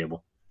on the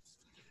table.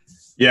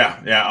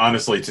 Yeah.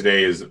 Honestly,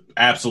 today is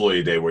absolutely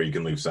a day where you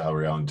can leave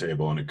salary on the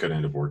table, and it could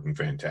end up working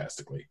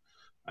fantastically.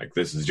 Like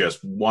this is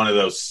just one of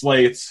those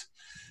slates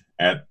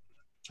I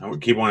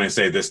would keep wanting to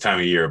say this time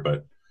of year,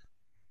 but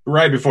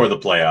right before the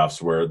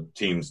playoffs where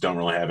teams don't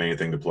really have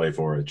anything to play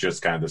for. It's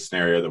just kind of the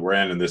scenario that we're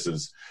in, and this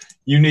is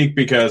unique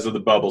because of the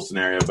bubble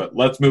scenario. But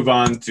let's move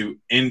on to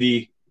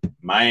Indy,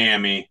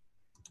 Miami.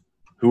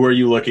 Who are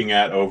you looking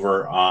at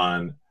over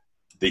on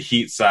the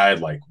Heat side?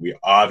 Like we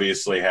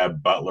obviously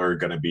have Butler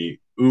going to be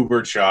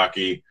uber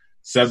chalky,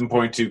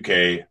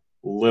 7.2K,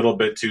 little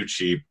bit too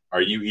cheap.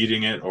 Are you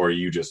eating it, or are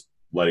you just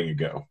letting it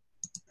go?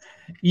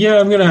 Yeah,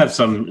 I'm gonna have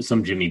some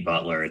Jimmy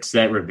Butler. It's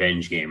that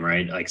revenge game,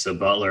 right? Like, so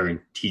Butler and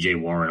TJ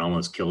Warren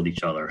almost killed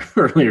each other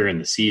earlier in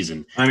the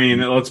season. I mean,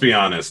 let's be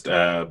honest.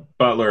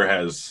 Butler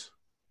has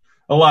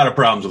a lot of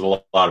problems with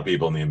a lot of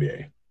people in the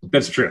NBA.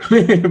 That's true,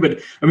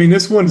 but I mean,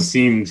 this one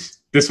seemed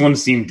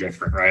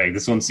different, right? Like,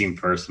 this one seemed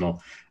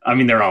personal. I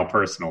mean, they're all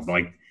personal, but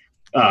like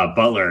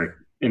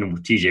Butler and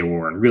TJ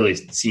Warren really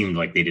seemed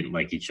like they didn't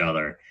like each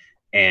other,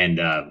 and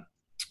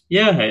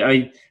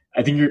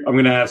I think I'm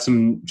going to have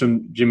some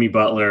Jimmy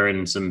Butler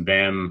and some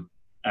Bam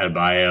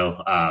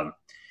Adebayo.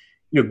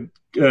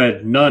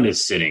 None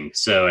is sitting,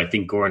 so I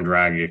think Goran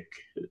Dragic,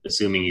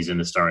 assuming he's in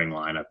the starting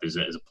lineup, is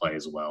a play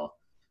as well.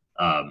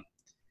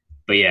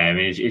 But yeah, I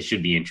mean, it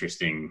should be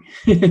interesting.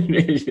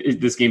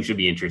 This game should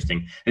be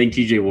interesting. I think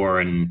TJ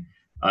Warren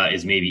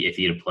is maybe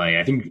iffy to play.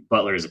 I think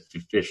Butler is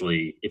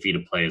officially iffy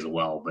to play as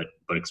well,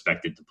 but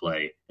expected to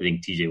play. I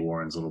think TJ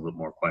Warren's a little bit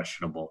more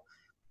questionable.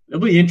 It'll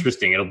be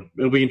interesting.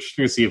 It'll be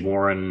interesting to see if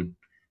Warren,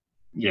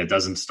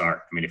 doesn't start.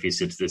 I mean, if he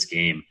sits this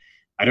game,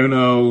 I don't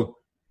know.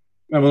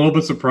 I'm a little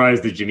bit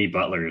surprised that Jimmy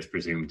Butler is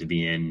presumed to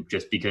be in,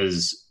 just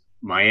because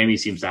Miami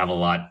seems to have a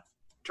lot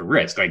to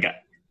risk. Like,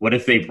 what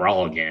if they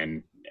brawl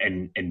again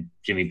and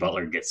Jimmy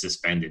Butler gets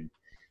suspended?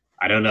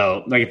 I don't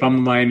know. Like, if I'm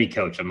a Miami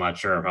coach, I'm not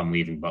sure if I'm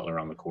leaving Butler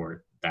on the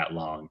court that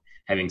long.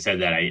 Having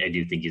said that, I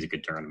do think he's a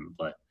good tournament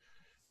play.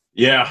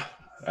 Yeah,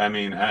 I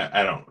mean,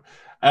 I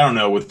don't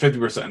know with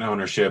 50%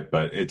 ownership,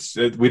 but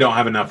we don't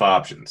have enough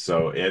options.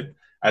 So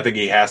I think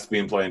he has to be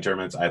in playing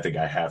tournaments. I think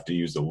I have to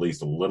use at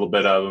least a little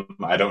bit of him.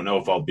 I don't know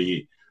if I'll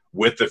be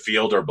with the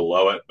field or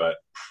below it, but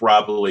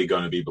probably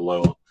going to be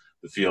below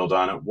the field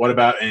on it. What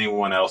about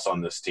anyone else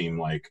on this team?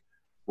 Like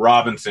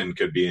Robinson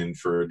could be in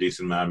for a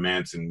decent amount of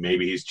minutes, and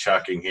maybe he's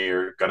chucking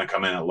here, going to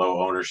come in at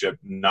low ownership,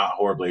 not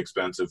horribly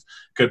expensive.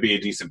 Could be a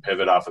decent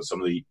pivot off of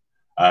some of the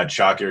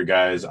chalkier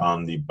guys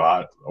on the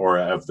bot or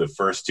of the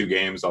first two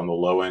games on the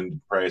low end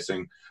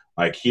pricing,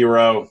 like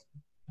Hero.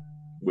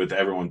 With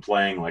everyone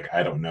playing, like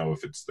I don't know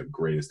if it's the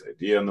greatest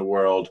idea in the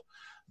world.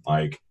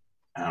 Like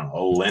I don't know,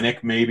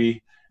 Olynyk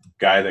maybe,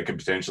 guy that could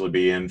potentially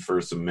be in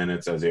for some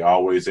minutes as he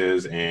always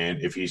is,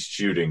 and if he's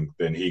shooting,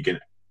 then he can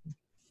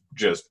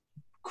just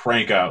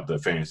crank out the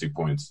fantasy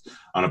points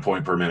on a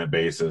point per minute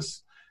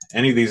basis.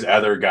 Any of these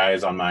other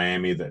guys on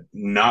Miami that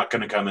not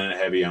going to come in at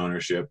heavy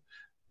ownership,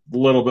 a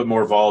little bit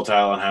more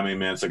volatile on how many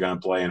minutes they're going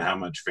to play and how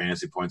much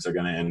fantasy points they're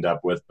going to end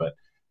up with. But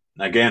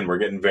again, we're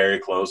getting very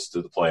close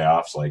to the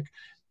playoffs. Like,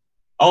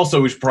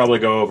 also, we should probably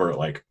go over,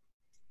 like,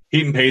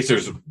 Heat and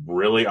Pacers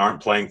really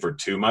aren't playing for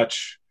too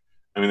much.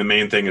 I mean, the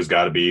main thing has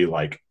got to be,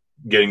 like,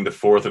 getting the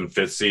 4th and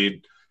 5th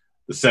seed.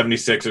 The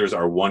 76ers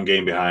are 1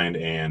 game behind,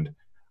 and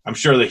I'm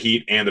sure the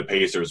Heat and the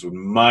Pacers would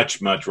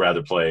much, much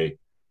rather play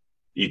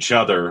each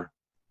other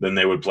than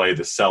they would play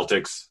the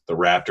Celtics, the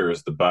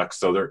Raptors, the Bucks.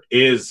 So there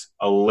is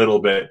a little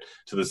bit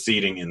to the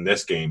seeding in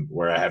this game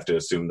where I have to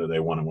assume that they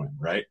want to win,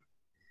 right?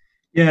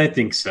 Yeah, I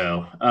think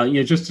so.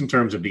 Just in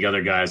terms of the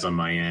other guys on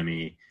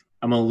Miami,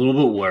 I'm a little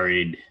bit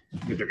worried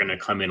that they're going to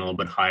come in a little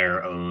bit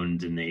higher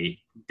owned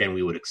than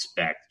we would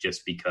expect,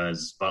 just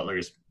because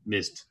Butler's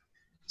missed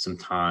some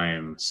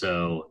time.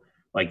 So,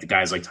 like, the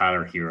guys like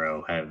Tyler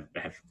Hero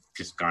have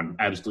just gone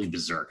absolutely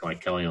berserk.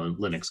 Like Kelly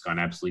Olynyk's gone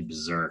absolutely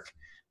berserk.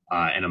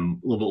 And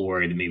I'm a little bit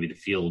worried that maybe the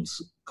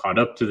field's caught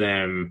up to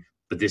them,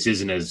 but this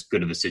isn't as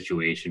good of a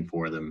situation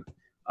for them.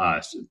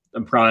 So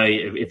I'm probably,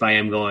 if I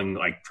am going,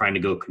 like, trying to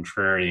go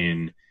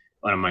contrarian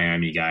on a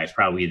Miami guy, it's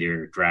probably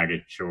either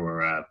Dragic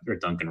or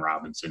Duncan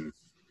Robinson,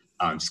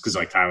 just because,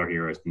 like, Tyler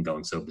Hero has been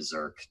going so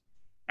berserk.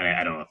 And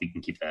I don't know if he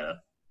can keep that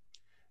up.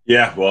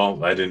 Yeah,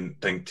 well, I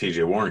didn't think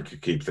TJ Warren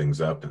could keep things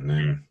up, and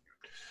then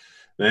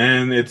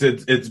it's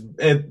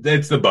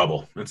the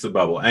bubble. It's the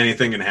bubble.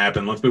 Anything can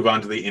happen. Let's move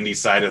on to the indie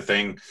side of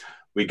thing.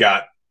 We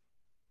got,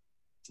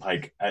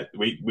 like,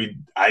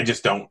 I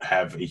just don't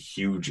have a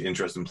huge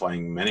interest in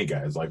playing many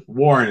guys. Like,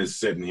 Warren is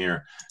sitting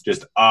here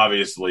just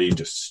obviously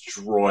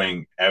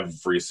destroying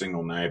every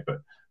single night, but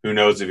who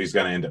knows if he's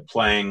going to end up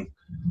playing.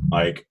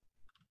 Like,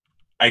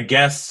 I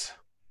guess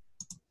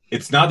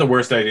it's not the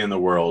worst idea in the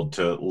world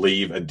to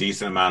leave a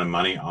decent amount of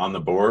money on the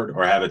board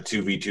or have a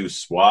 2v2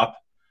 swap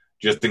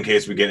just in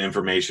case we get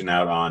information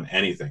out on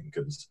anything.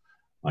 Because,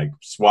 like,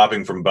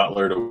 swapping from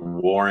Butler to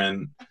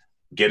Warren,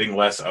 getting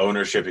less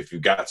ownership if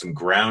you've got some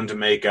ground to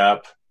make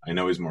up. I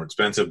know he's more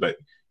expensive, but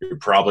you're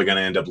probably going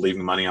to end up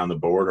leaving money on the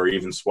board, or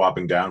even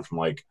swapping down from,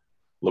 like,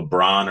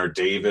 LeBron or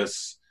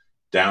Davis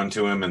down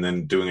to him and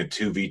then doing a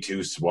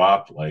 2v2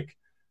 swap. Like,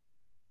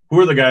 who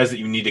are the guys that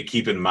you need to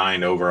keep in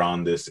mind over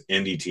on this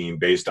indie team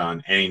based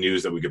on any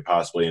news that we could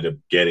possibly end up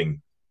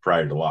getting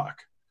prior to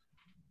lock?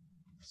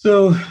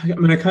 So, I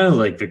mean, I kind of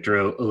like Victor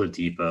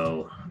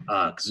Oladipo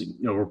because,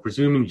 we're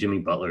presuming Jimmy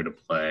Butler to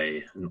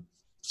play.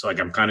 So,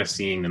 like, I'm kind of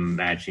seeing them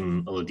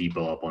matching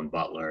Oladipo up on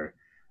Butler,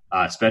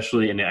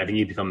 especially, and I think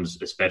he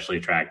becomes especially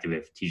attractive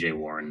if TJ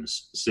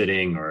Warren's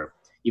sitting, or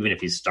even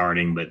if he's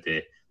starting, but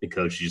the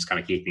coach is just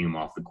kind of keeping him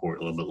off the court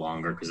a little bit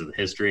longer because of the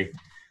history.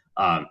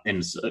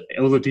 And so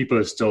Oladipo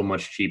is still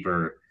much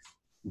cheaper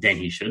than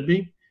he should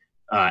be.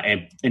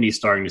 And he's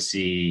starting to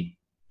see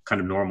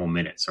kind of normal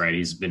minutes, right?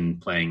 He's been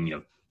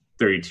playing,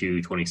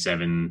 32,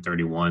 27,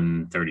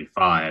 31,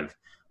 35.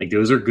 Like,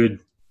 those are good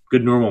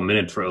normal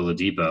minutes for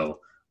Oladipo.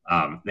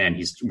 And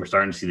we're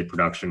starting to see the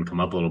production come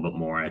up a little bit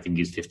more. I think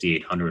he's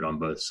 5,800 on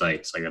both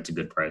sites. Like, that's a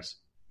good price.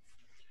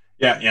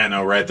 Yeah,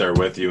 no, right there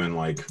with you. And,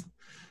 like,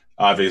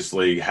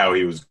 obviously how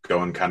he was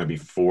going kind of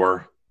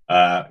before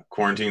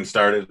quarantine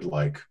started,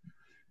 like,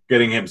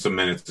 getting him some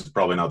minutes is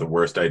probably not the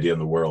worst idea in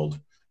the world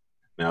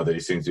now that he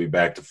seems to be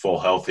back to full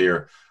health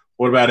here.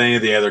 What about any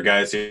of the other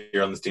guys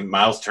here on this team?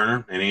 Miles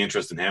Turner, any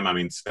interest in him? I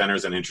mean,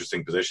 center's an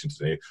interesting position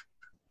today.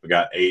 We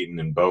got Ayton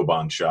and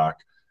Boban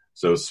shock.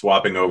 So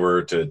swapping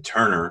over to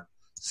Turner,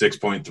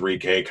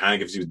 6.3K, kind of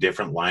gives you a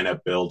different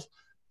lineup build.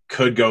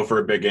 Could go for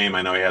a big game.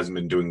 I know he hasn't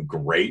been doing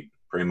great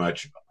pretty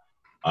much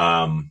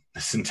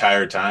this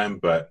entire time,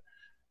 but,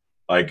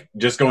 like,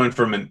 just going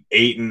from an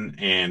Ayton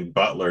and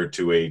Butler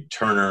to a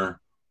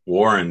Turner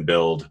Warren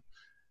build,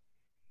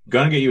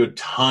 going to get you a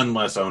ton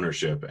less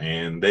ownership,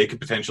 and they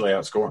could potentially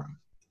outscore him.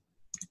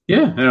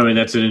 Yeah, I mean,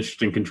 that's an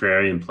interesting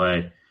contrarian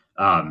play.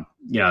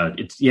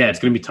 It's going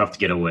to be tough to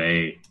get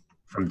away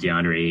from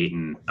DeAndre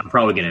Ayton. I'm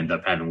probably going to end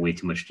up having way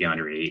too much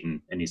DeAndre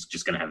Ayton, and he's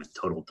just going to have a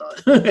total dud.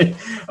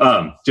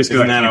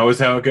 Isn't that always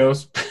how it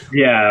goes?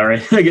 Yeah,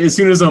 right. Like, as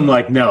soon as I'm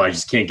like, no, I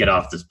just can't get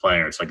off this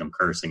player, it's like I'm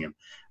cursing him.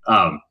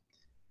 But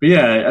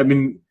yeah, I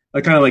mean,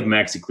 I kind of like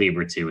Maxi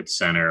Kleber too at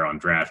center on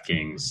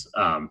DraftKings.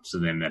 So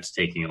then that's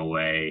taking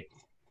away,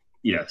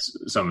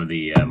 some of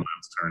the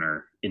Miles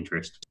Turner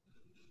interest.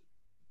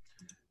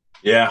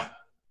 Yeah.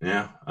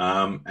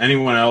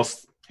 Anyone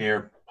else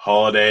here?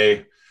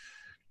 Holiday,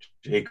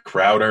 Jake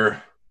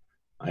Crowder.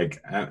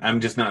 Like,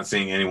 I'm just not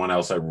seeing anyone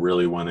else I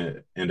really want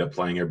to end up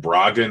playing here.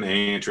 Brogdon,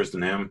 any interest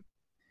in him?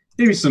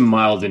 Maybe some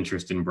mild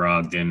interest in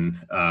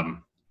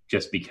Brogdon,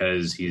 just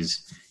because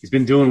he's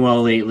been doing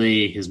well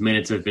lately. His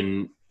minutes have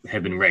been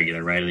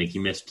regular, right? Like, he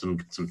missed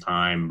some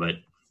time, but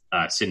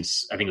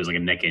since I think it was like a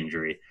neck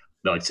injury,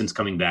 but, like, since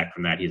coming back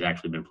from that, he's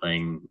actually been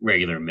playing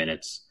regular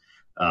minutes.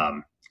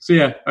 So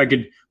yeah, I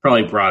could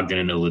probably Brogdon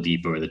and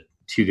Oladipo are the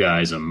two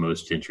guys I'm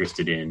most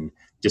interested in,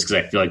 just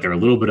because I feel like they're a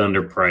little bit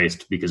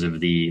underpriced because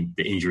of the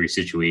injury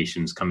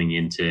situations coming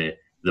into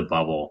the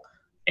bubble,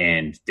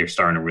 and they're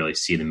starting to really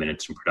see the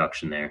minutes and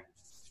production there.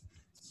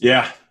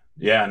 Yeah,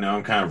 no,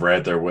 I'm kind of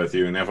right there with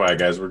you. And FYI,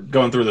 guys, we're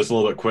going through this a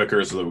little bit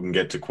quicker so that we can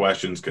get to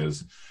questions,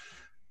 because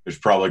There's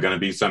probably going to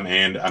be some,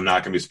 and I'm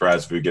not going to be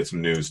surprised if we get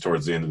some news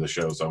towards the end of the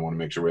show. So I want to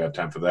make sure we have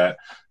time for that.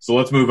 So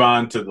let's move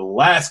on to the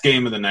last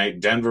game of the night,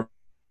 Denver versus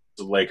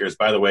the Lakers.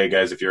 By the way,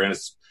 guys, if you're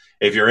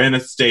in a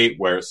state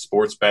where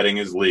sports betting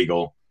is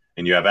legal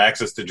and you have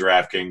access to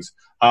DraftKings,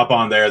 hop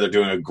on there. They're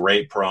doing a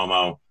great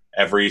promo.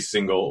 If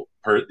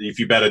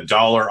you bet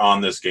 $1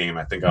 on this game,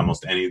 I think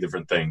almost any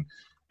different thing,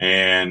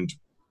 and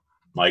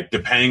like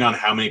depending on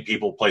how many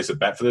people place a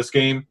bet for this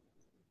game,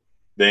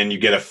 then you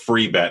get a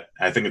free bet.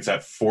 I think it's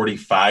at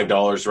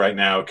 $45 right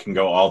now. It can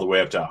go all the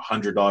way up to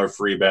 $100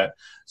 free bet.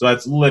 So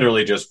that's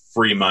literally just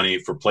free money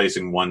for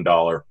placing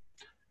 $1.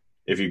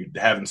 If you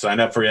haven't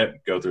signed up for it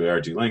yet, go through the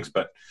RG links.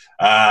 But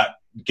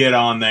get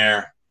on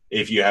there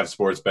if you have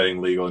sports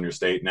betting legal in your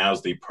state.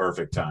 Now's the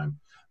perfect time.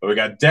 But we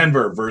got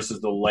Denver versus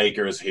the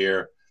Lakers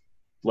here.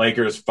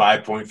 Lakers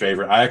 5-point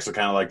favorite. I actually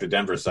kind of like the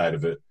Denver side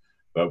of it.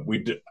 But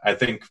I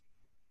think –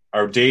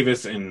 are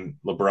Davis and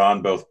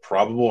LeBron both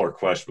probable or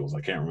questionables?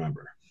 I can't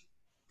remember.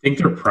 I think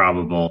they're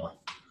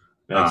probable.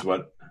 That's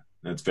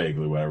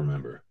vaguely what I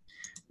remember.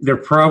 They're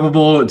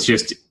probable. It's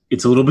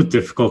a little bit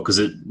difficult because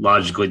it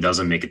logically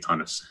doesn't make a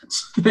ton of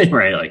sense,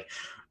 right?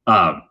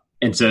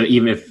 And so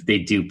even if they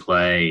do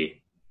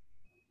play,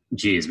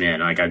 geez,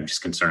 man, I'm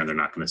just concerned they're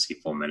not going to see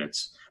full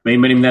minutes. I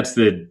mean, that's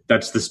the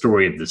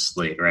story of this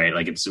slate, right?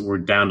 We're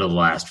down to the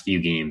last few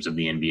games of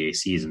the NBA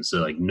season,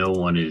 so no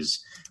one is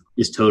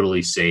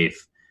totally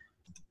safe.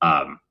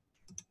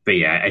 But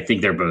yeah, I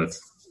think they're both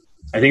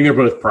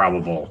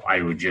probable. I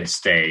would just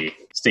stay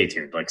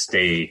tuned,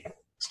 stay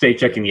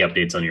checking the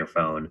updates on your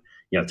phone,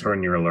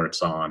 turn your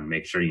alerts on,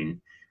 make sure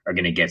you are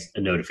going to get a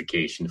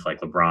notification if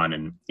LeBron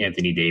and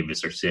Anthony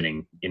Davis are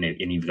sitting in it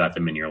and you've got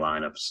them in your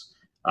lineups.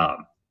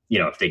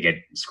 If they get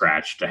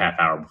scratched a half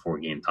hour before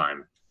game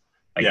time.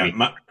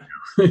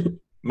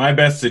 My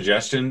best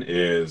suggestion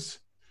is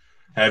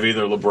have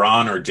either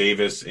LeBron or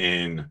Davis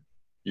in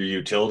your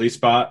utility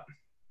spot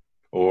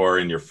or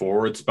in your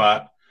forward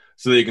spot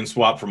so that you can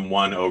swap from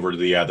one over to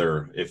the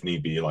other if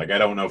need be. I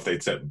don't know if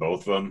they'd set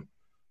both of them,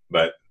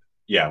 but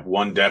yeah,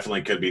 one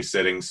definitely could be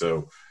sitting.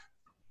 So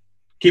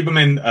keep them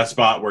in a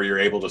spot where you're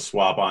able to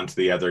swap onto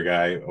the other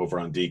guy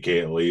over on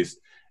DK at least.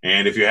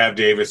 And if you have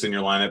Davis in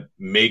your lineup,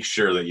 make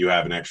sure that you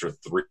have an extra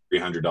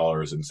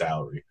 $300 in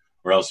salary,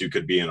 or else you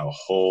could be in a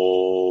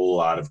whole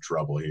lot of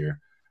trouble here.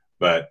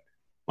 But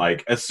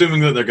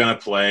assuming that they're going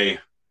to play,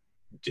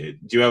 do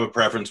you have a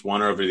preference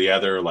one over the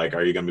other?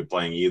 Are you going to be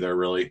playing either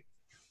really?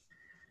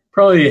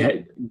 Probably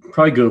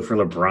go for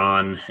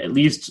LeBron, at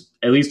least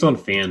on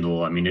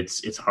FanDuel. I mean,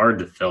 it's hard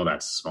to fill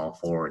that small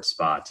forward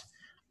spot.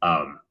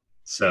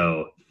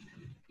 So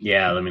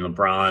yeah, I mean,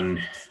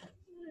 LeBron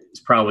is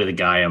probably the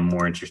guy I'm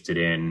more interested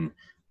in,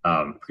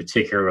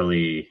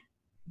 particularly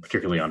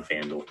on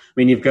FanDuel. I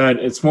mean, you've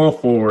got a small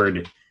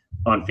forward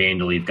on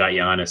FanDuel. You've got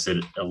Giannis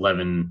at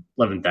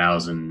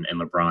 11,000 and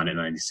LeBron at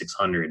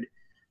 9,600.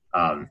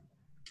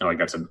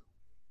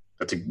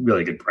 That's a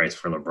really good price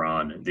for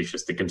LeBron. There's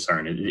just the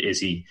concern is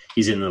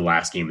he's in the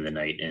last game of the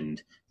night, and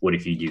what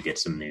if you do get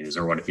some news,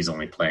 or what if he's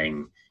only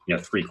playing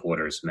 3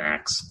 quarters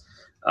max?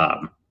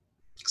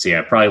 So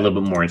yeah, probably a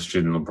little bit more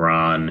interested in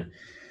LeBron.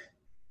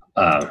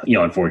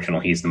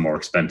 Unfortunately, he's the more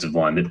expensive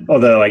one.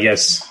 Although I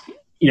guess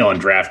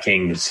on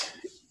DraftKings,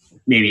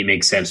 maybe it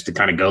makes sense to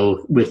kind of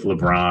go with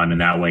LeBron,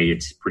 and that way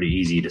it's pretty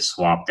easy to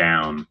swap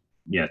down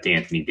to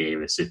Anthony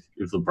Davis if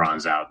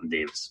LeBron's out and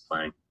Davis is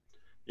playing.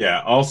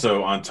 Yeah.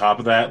 Also, on top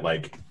of that,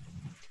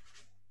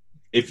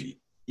 if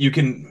you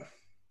can,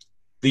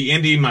 the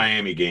Indy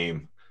Miami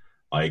game,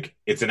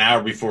 it's an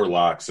hour before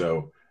lock,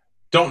 so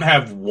don't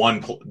have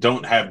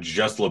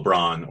just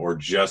LeBron or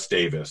just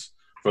Davis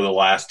for the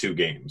last 2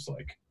 games.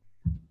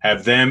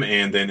 Have them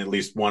and then at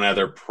least one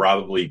other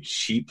probably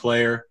cheap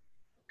player,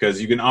 because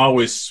you can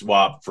always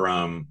swap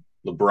from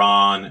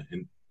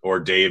LeBron or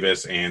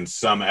Davis and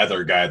some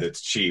other guy that's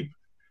cheap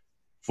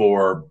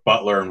for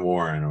Butler and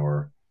Warren,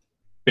 or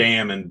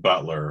Bam and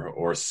Butler,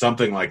 or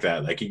something like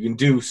that. You can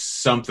do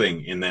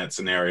something in that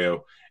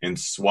scenario and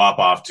swap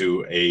off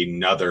to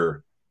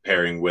another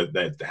pairing with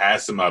that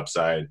has some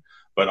upside,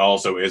 but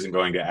also isn't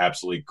going to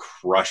absolutely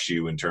crush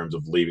you in terms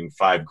of leaving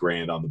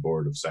 $5,000 on the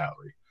board of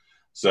salary.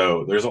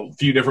 So there's a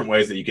few different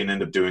ways that you can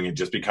end up doing it.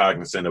 Just be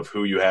cognizant of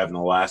who you have in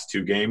the last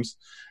 2 games,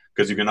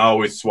 because you can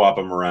always swap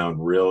them around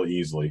real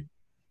easily.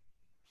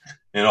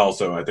 And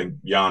also, I think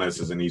Giannis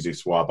is an easy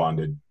swap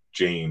onto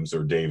James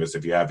or Davis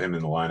if you have him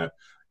in the lineup.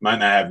 Might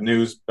not have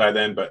news by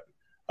then, but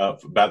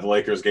about the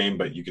Lakers game,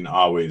 but you can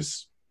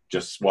always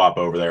just swap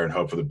over there and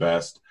hope for the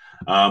best.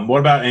 What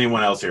about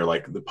anyone else here?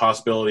 The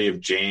possibility of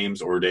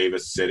James or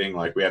Davis sitting.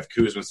 We have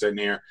Kuzma sitting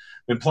here,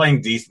 been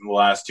playing decent in the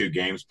last 2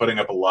 games, putting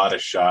up a lot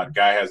of shot.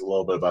 Guy has a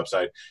little bit of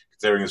upside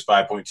considering his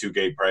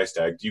 5.2K price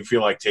tag. Do you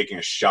feel like taking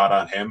a shot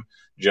on him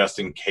just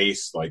in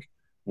case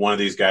one of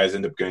these guys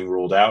end up getting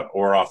ruled out,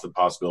 or off the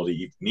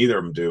possibility if neither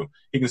of them do,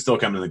 he can still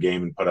come in the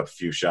game and put up a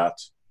few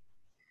shots?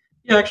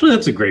 Yeah, actually,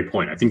 that's a great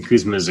point. I think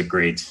Kuzma is a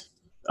great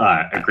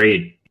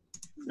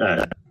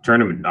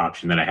tournament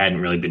option that I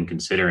hadn't really been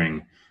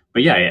considering.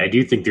 But yeah, I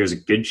do think there's a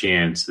good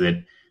chance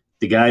that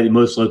the guy that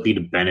most likely to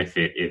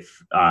benefit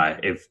if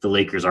the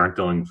Lakers aren't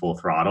going full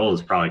throttle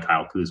is probably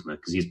Kyle Kuzma,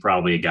 because he's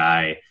probably a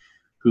guy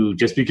who,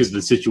 just because of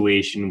the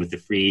situation with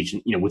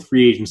the with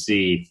free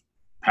agency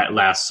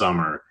last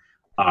summer,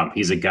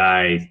 he's a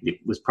guy that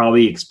was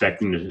probably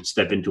expecting to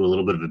step into a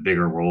little bit of a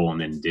bigger role and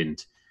then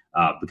didn't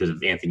because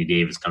of Anthony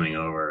Davis coming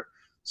over.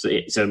 So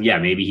yeah,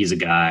 maybe he's a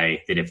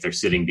guy that if they're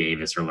sitting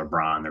Davis or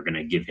LeBron, they're going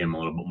to give him a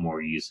little bit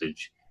more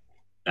usage.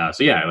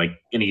 So yeah,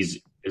 and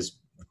he's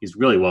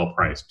really well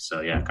priced.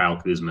 So yeah, Kyle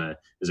Kuzma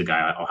is a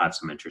guy I'll have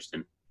some interest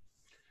in.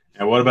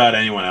 And what about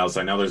anyone else?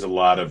 I know there's a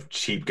lot of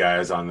cheap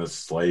guys on this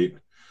slate,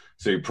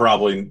 so you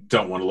probably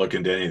don't want to look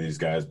into any of these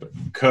guys. But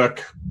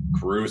Cook,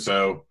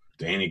 Caruso,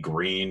 Danny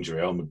Green,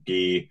 JaVale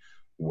McGee,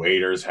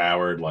 Waiters,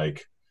 Howard,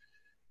 like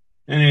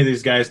any of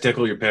these guys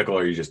tickle your pickle,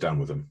 or are you just done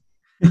with them?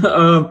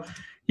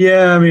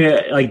 Yeah, I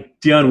mean, like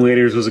Deion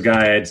Waiters was a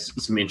guy I had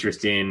some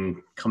interest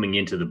in coming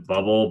into the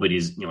bubble, but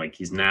he's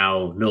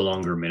now no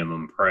longer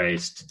minimum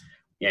priced,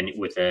 and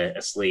with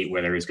a slate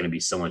where there is going to be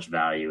so much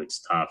value,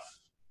 it's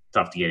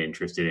tough to get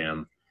interested in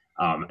him.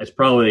 It's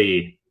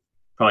probably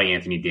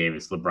Anthony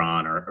Davis,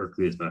 LeBron, or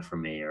Kuzma for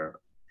me, or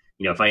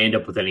if I end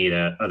up with any of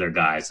the other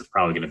guys, it's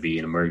probably going to be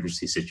an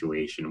emergency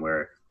situation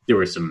where there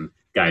were some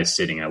guys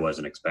sitting I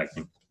wasn't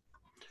expecting.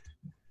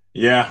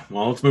 Yeah,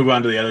 well, let's move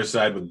on to the other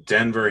side with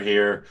Denver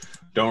here.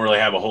 Don't really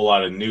have a whole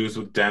lot of news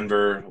with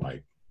Denver.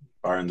 Like,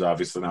 Barnes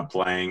obviously not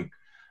playing,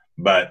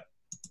 but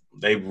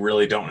they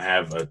really don't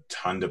have a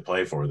ton to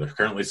play for. They're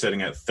currently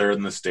sitting at third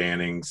in the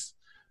standings.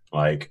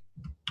 Like,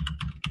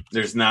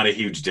 there's not a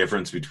huge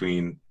difference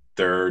between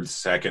third,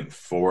 second,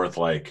 fourth.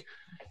 Like,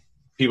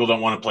 people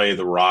don't want to play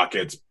the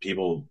Rockets.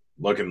 People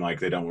looking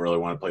like they don't really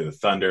want to play the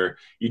Thunder.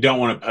 You don't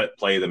want to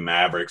play the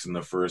Mavericks in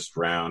the first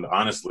round.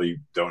 Honestly,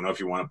 don't know if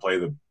you want to play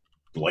the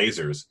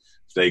Blazers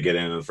if they get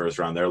into the first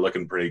round. They're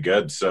looking pretty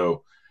good.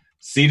 So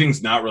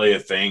seeding's not really a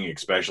thing,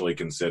 especially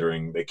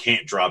considering they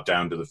can't drop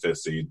down to the fifth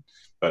seed,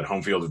 but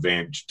home field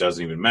advantage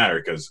doesn't even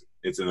matter because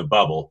it's in the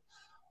bubble.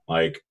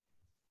 Like,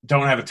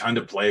 don't have a ton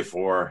to play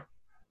for.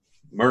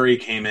 Murray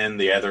came in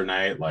the other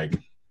night, like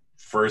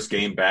first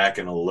game back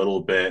in a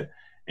little bit,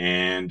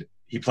 and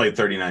he played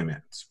 39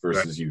 minutes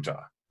versus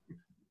Utah.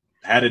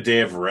 Had a day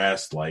of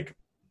rest, like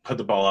put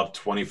the ball up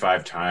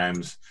 25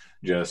 times,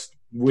 just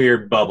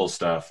weird bubble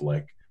stuff.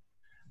 Like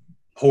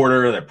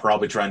Porter, they're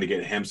probably trying to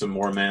get him some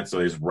more minutes so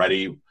he's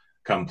ready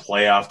come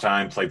playoff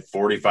time. Played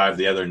 45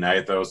 the other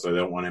night, though, so they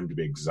don't want him to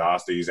be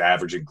exhausted. He's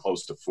averaging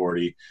close to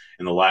 40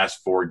 in the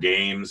last 4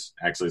 games.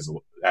 Actually, he's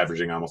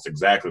averaging almost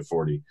exactly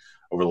 40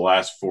 over the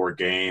last 4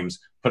 games,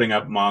 putting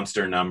up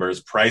monster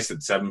numbers. Priced at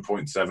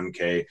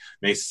 7.7K.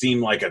 May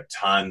seem like a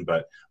ton,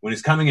 but when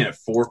he's coming in at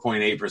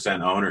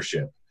 4.8%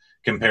 ownership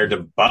compared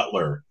to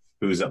Butler,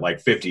 who's at like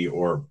 50,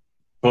 or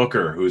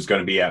Booker, who's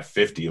going to be at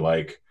 50,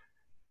 like,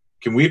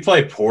 can we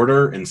play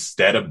Porter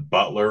instead of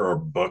Butler or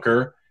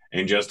Booker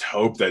and just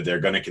hope that they're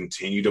going to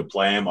continue to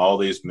play him all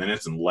these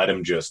minutes and let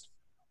him just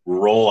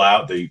roll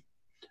out the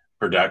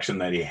production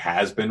that he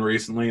has been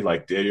recently?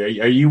 Like,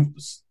 are you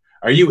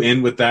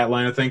in with that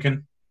line of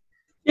thinking?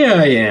 Yeah,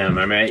 I am.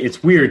 I mean,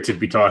 it's weird to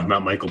be talking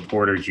about Michael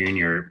Porter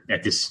Jr.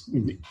 at this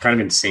kind of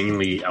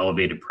insanely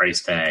elevated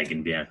price tag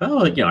and be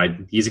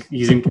like, he's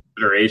in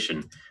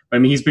consideration. I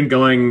mean, he's been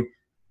going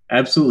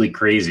absolutely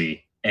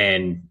crazy,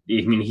 and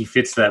I mean, he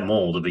fits that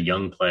mold of a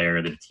young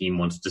player that a team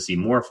wants to see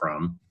more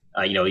from.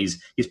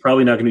 He's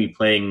probably not going to be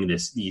playing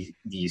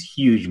these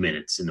huge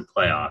minutes in the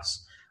playoffs,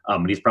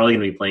 but he's probably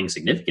going to be playing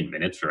significant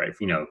minutes, right?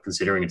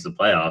 Considering it's the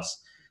playoffs.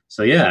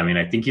 So yeah, I mean,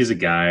 I think he's a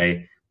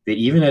guy that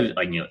even at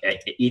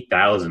at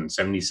 8,000,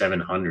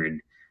 7,700,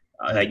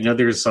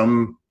 there's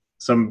some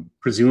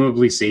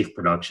presumably safe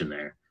production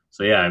there.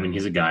 So yeah, I mean,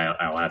 he's a guy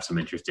I'll have some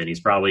interest in. He's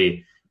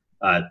probably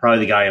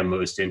the guy I'm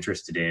most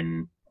interested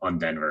in on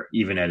Denver,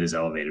 even at his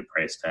elevated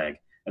price tag.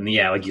 And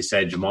yeah, like you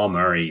said, Jamal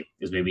Murray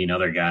is maybe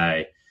another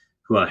guy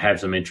who I have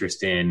some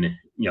interest in.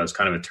 It's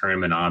kind of a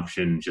tournament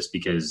option just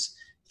because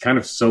he kind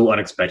of so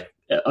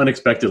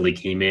unexpectedly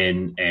came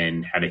in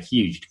and had a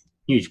huge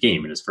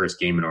game in his first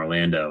game in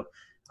Orlando.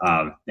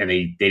 And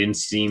they didn't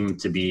seem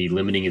to be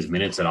limiting his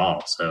minutes at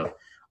all. So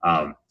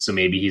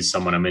maybe he's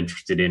someone I'm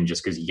interested in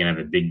just because he can have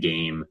a big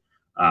game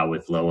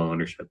with low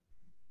ownership.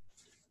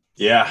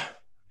 Yeah.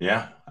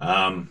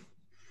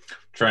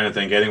 Trying to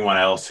think anyone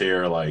else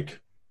here, like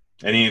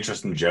any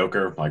interest in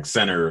Joker. Like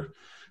center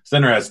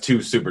has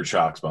 2 super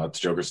chalk spots.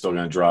 Joker's still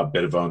going to draw a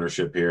bit of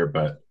ownership here,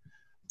 but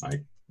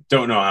I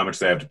don't know how much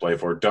they have to play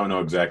for. Don't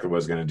know exactly what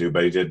he's going to do,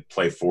 but he did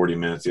play 40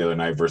 minutes the other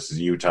night versus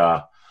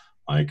Utah.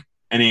 Like,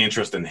 any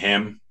interest in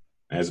him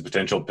as a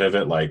potential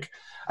pivot? Like,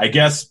 I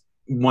guess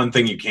one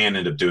thing you can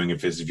end up doing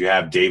if you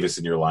have Davis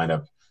in your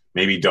lineup,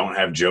 maybe don't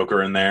have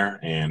Joker in there,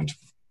 and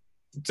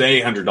it's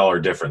a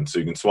 $800 difference, so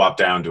you can swap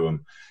down to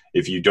him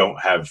if you don't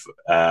have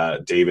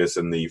Davis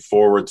in the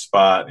forward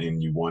spot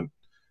and you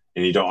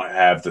don't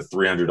have the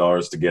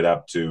 $300 to get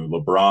up to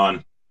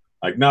LeBron.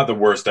 Like, not the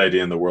worst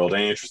idea in the world.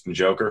 Any interest in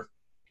Joker?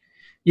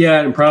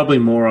 Yeah, and probably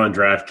more on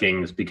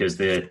DraftKings because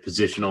the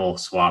positional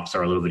swaps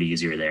are a little bit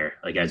easier there.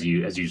 Like as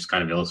you just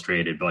kind of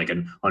illustrated, but like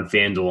on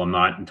FanDuel, I'm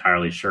not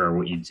entirely sure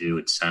what you do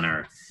at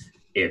center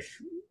if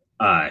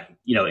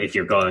if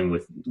you're going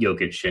with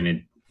Jokic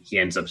and he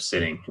ends up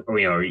sitting, or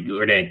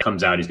or then it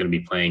comes out he's going to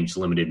be playing just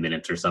limited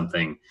minutes or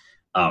something.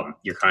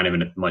 You're kind of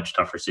in a much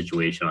tougher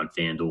situation on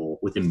FanDuel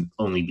with him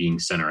only being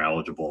center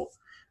eligible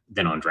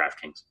than on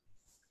DraftKings.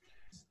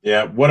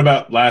 Yeah. What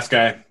about last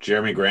guy,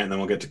 Jeremy Grant? And then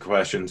we'll get to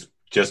questions.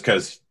 Just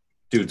because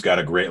dude's got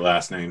a great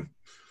last name.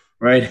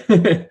 Right.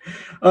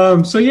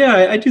 So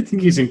yeah, I do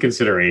think he's in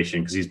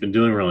consideration because he's been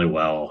doing really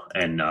well,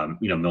 and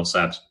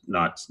Millsap's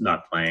not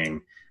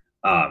playing,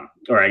 or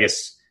I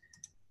guess,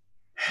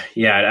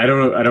 yeah, I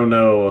don't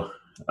know.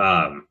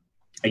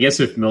 I guess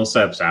if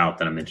Millsap's out,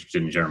 then I'm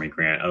interested in Jeremy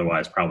Grant.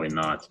 Otherwise, probably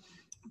not.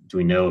 Do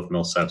we know if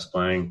Millsap's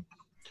playing?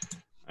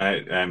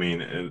 I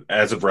mean,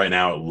 as of right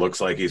now, it looks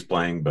like he's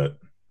playing, but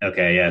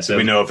okay, yeah. So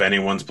we know if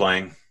anyone's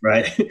playing.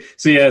 Right.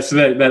 So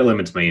that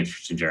limits my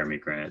interest in Jeremy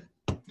Grant.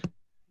 All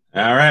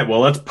right.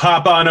 Well, let's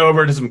pop on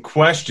over to some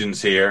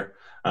questions here.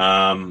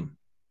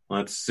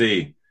 Let's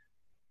see.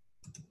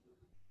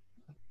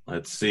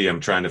 I'm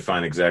trying to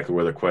find exactly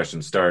where the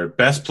questions started.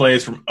 Best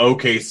plays from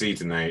OKC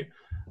tonight.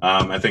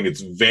 I think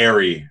it's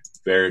very,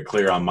 very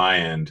clear on my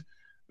end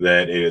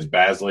that it is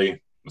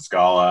Basley,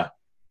 Muscala,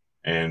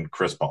 and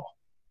Chris Paul.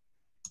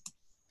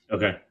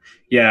 Okay.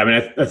 Yeah, I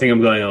mean, I think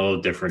I'm going a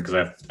little different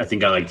because I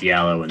think I like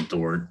Diallo and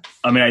Dort.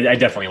 I mean, I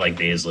definitely like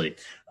Basley.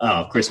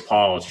 Chris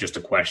Paul, it's just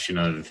a question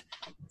of,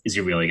 is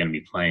he really going to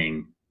be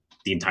playing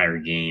the entire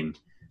game?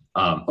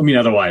 I mean,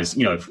 otherwise,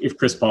 if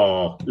Chris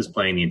Paul is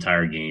playing the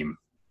entire game,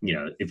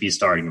 if he's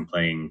starting and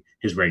playing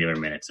his regular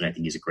minutes, then I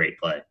think he's a great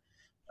play.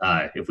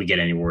 If we get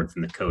any word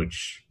from the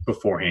coach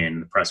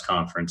beforehand, the press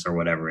conference or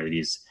whatever, that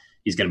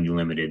he's going to be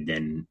limited,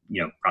 then,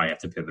 probably have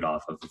to pivot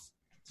off of.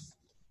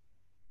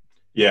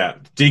 Yeah,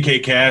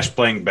 DK Cash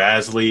playing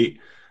Basley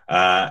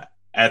at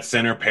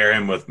center, pair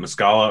him with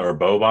Muscala or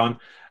Boban.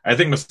 I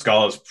think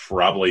Muscala is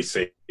probably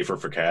safer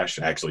for Cash.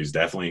 Actually, he's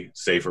definitely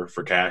safer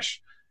for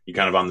Cash. You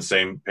kind of on the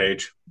same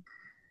page?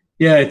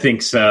 Yeah, I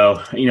think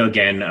so.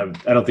 Again,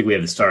 I don't think we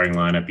have the starting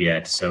lineup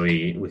yet, so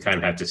we kind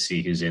of have to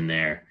see who's in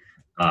there.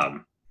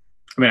 I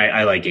mean,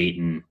 I like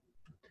Ayton.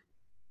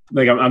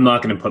 Like, I'm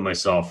not going to put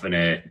myself in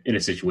a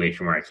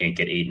situation where I can't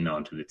get Ayton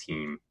onto the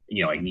team.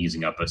 Like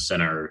using up a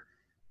center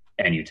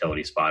and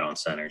utility spot on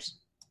centers.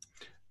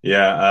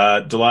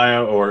 Yeah,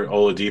 Delia or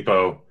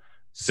Oladipo,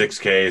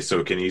 6K,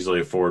 so can easily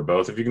afford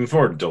both. If you can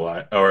afford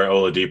Delia or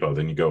Oladipo,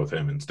 then you go with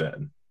him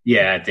instead.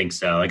 Yeah, I think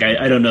so. Like,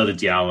 I don't know that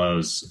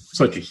Diallo's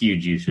such a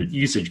huge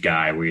usage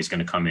guy where he's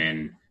going to come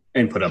in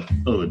and put up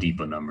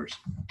Oladipo numbers.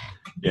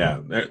 Yeah,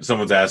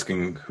 someone's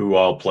asking who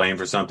all playing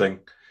for something.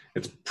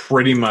 It's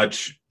pretty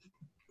much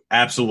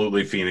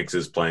absolutely Phoenix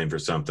is playing for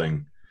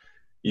something.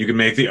 You can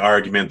make the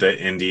argument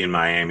that Indy and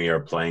Miami are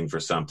playing for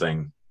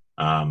something.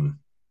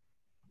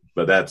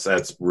 But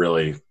that's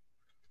really,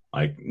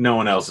 like, no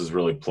one else is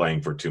really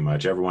playing for too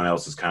much. Everyone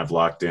else is kind of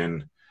locked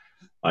in.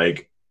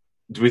 Like,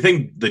 do we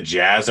think the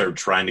Jazz are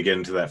trying to get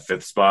into that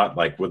fifth spot?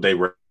 Like, would they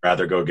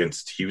rather go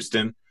against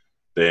Houston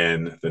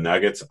than the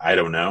Nuggets? I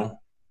don't know.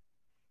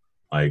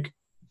 Like,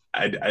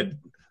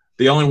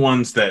 the only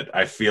ones that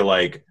I feel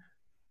like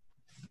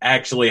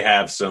actually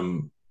have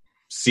some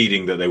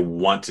seeding that they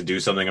want to do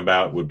something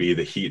about would be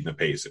the Heat and the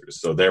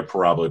Pacers. So they're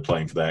probably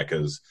playing for that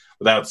because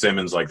without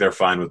Simmons, like, they're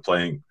fine with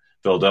playing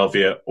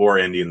Philadelphia or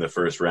Indy in the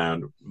first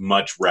round,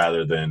 much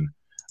rather than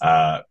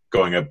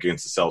going up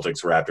against the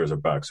Celtics, Raptors, or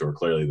Bucks, who are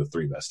clearly the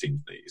three best teams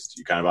in the East.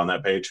 You kind of on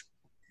that page?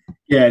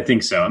 Yeah, I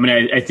think so. I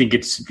mean, I think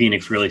it's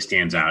Phoenix really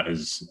stands out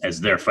as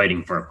they're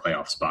fighting for a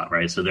playoff spot,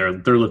 right? So they're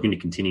looking to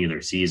continue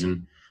their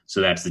season. So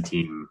that's the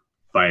team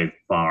by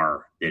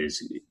far that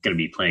is going to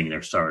be playing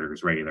their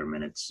starters regular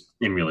minutes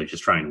and really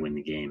just trying to win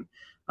the game.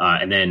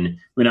 And then,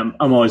 I mean,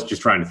 I'm always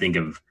just trying to think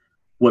of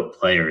what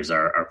players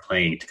are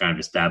playing to kind of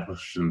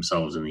establish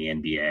themselves in the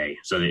NBA.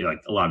 So they,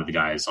 like a lot of the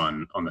guys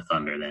on the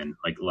Thunder, then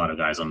like a lot of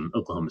guys on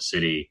Oklahoma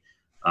City.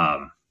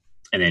 And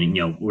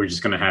then, we're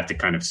just going to have to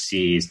kind of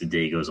see as the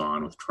day goes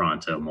on with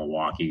Toronto,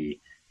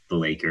 Milwaukee, the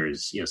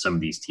Lakers, some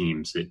of these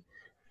teams that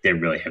they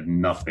really have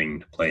nothing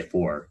to play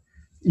for.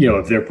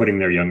 If they're putting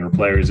their younger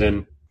players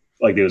in,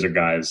 like those are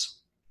guys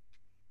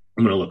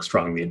I'm going to look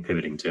strongly at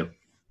pivoting to.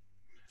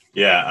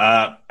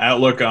 Yeah.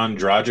 Outlook on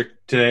Dragic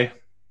today?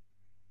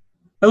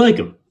 I like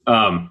him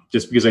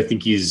just because I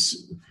think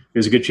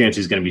there's a good chance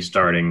he's going to be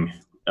starting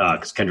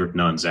because Kendrick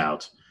Nunn's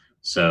out.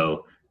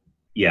 So,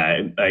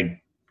 yeah,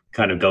 I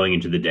kind of going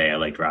into the day, I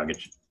like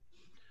Dragic.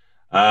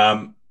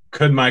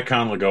 Could Mike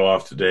Conley go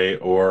off today,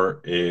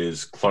 or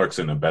is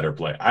Clarkson a better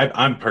play?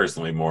 I'm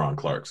personally more on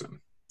Clarkson.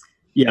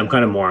 Yeah, I'm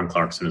kind of more on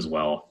Clarkson as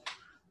well.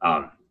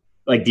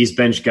 Like these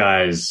bench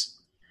guys,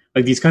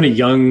 like these kind of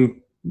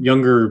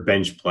younger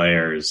bench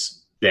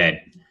players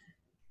that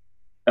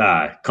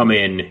come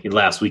in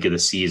last week of the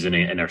season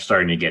and are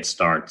starting to get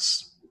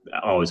starts, I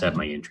always have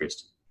my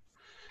interest.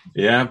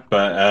 Yeah,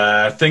 but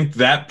I think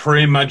that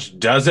pretty much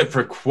does it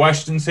for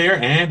questions here,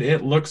 and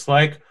it looks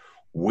like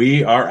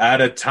we are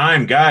out of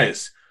time,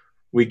 guys.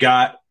 We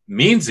got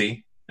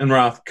Meansy and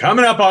Roth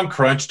coming up on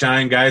crunch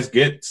time, guys.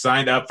 Get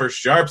signed up for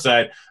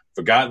Sharpside.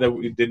 Forgot that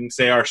we didn't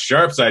say our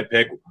Sharpside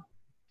pick.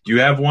 Do you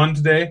have one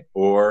today,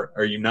 or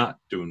are you not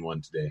doing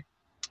one today?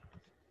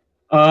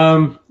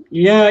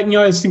 Yeah, I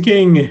was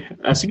thinking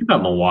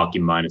about Milwaukee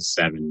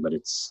 -7, but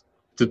it's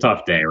a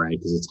tough day, right?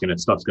 Because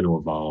stuff's gonna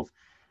evolve.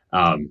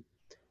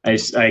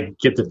 I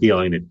get the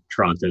feeling that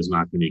Toronto's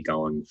not going to be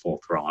going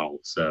full throttle,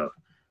 so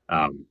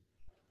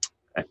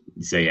I'd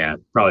say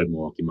probably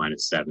Milwaukee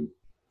 -7.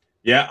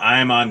 Yeah,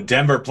 I'm on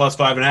Denver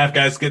 +5.5.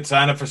 Guys, get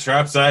signed up for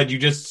Sharpside. You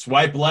just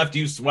swipe left,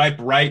 you swipe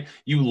right,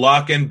 you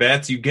lock in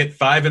bets, you get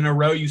 5 in a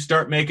row, you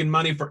start making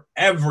money for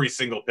every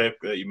single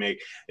pick that you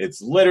make.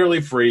 It's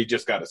literally free.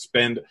 Just got to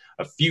spend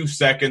a few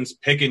seconds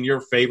picking your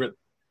favorite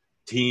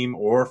team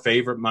or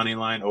favorite money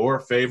line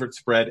or favorite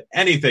spread,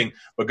 anything.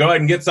 But go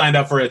ahead and get signed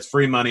up for it. It's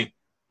free money.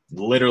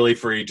 Literally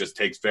free. Just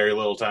takes very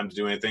little time to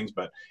do anything.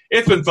 But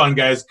it's been fun,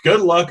 guys.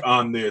 Good luck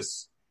on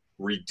this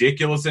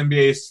ridiculous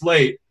NBA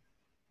slate.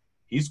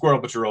 He's Squirrel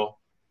Patrol.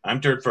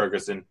 I'm Turd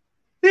Ferguson.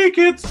 See you,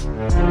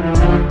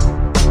 kids.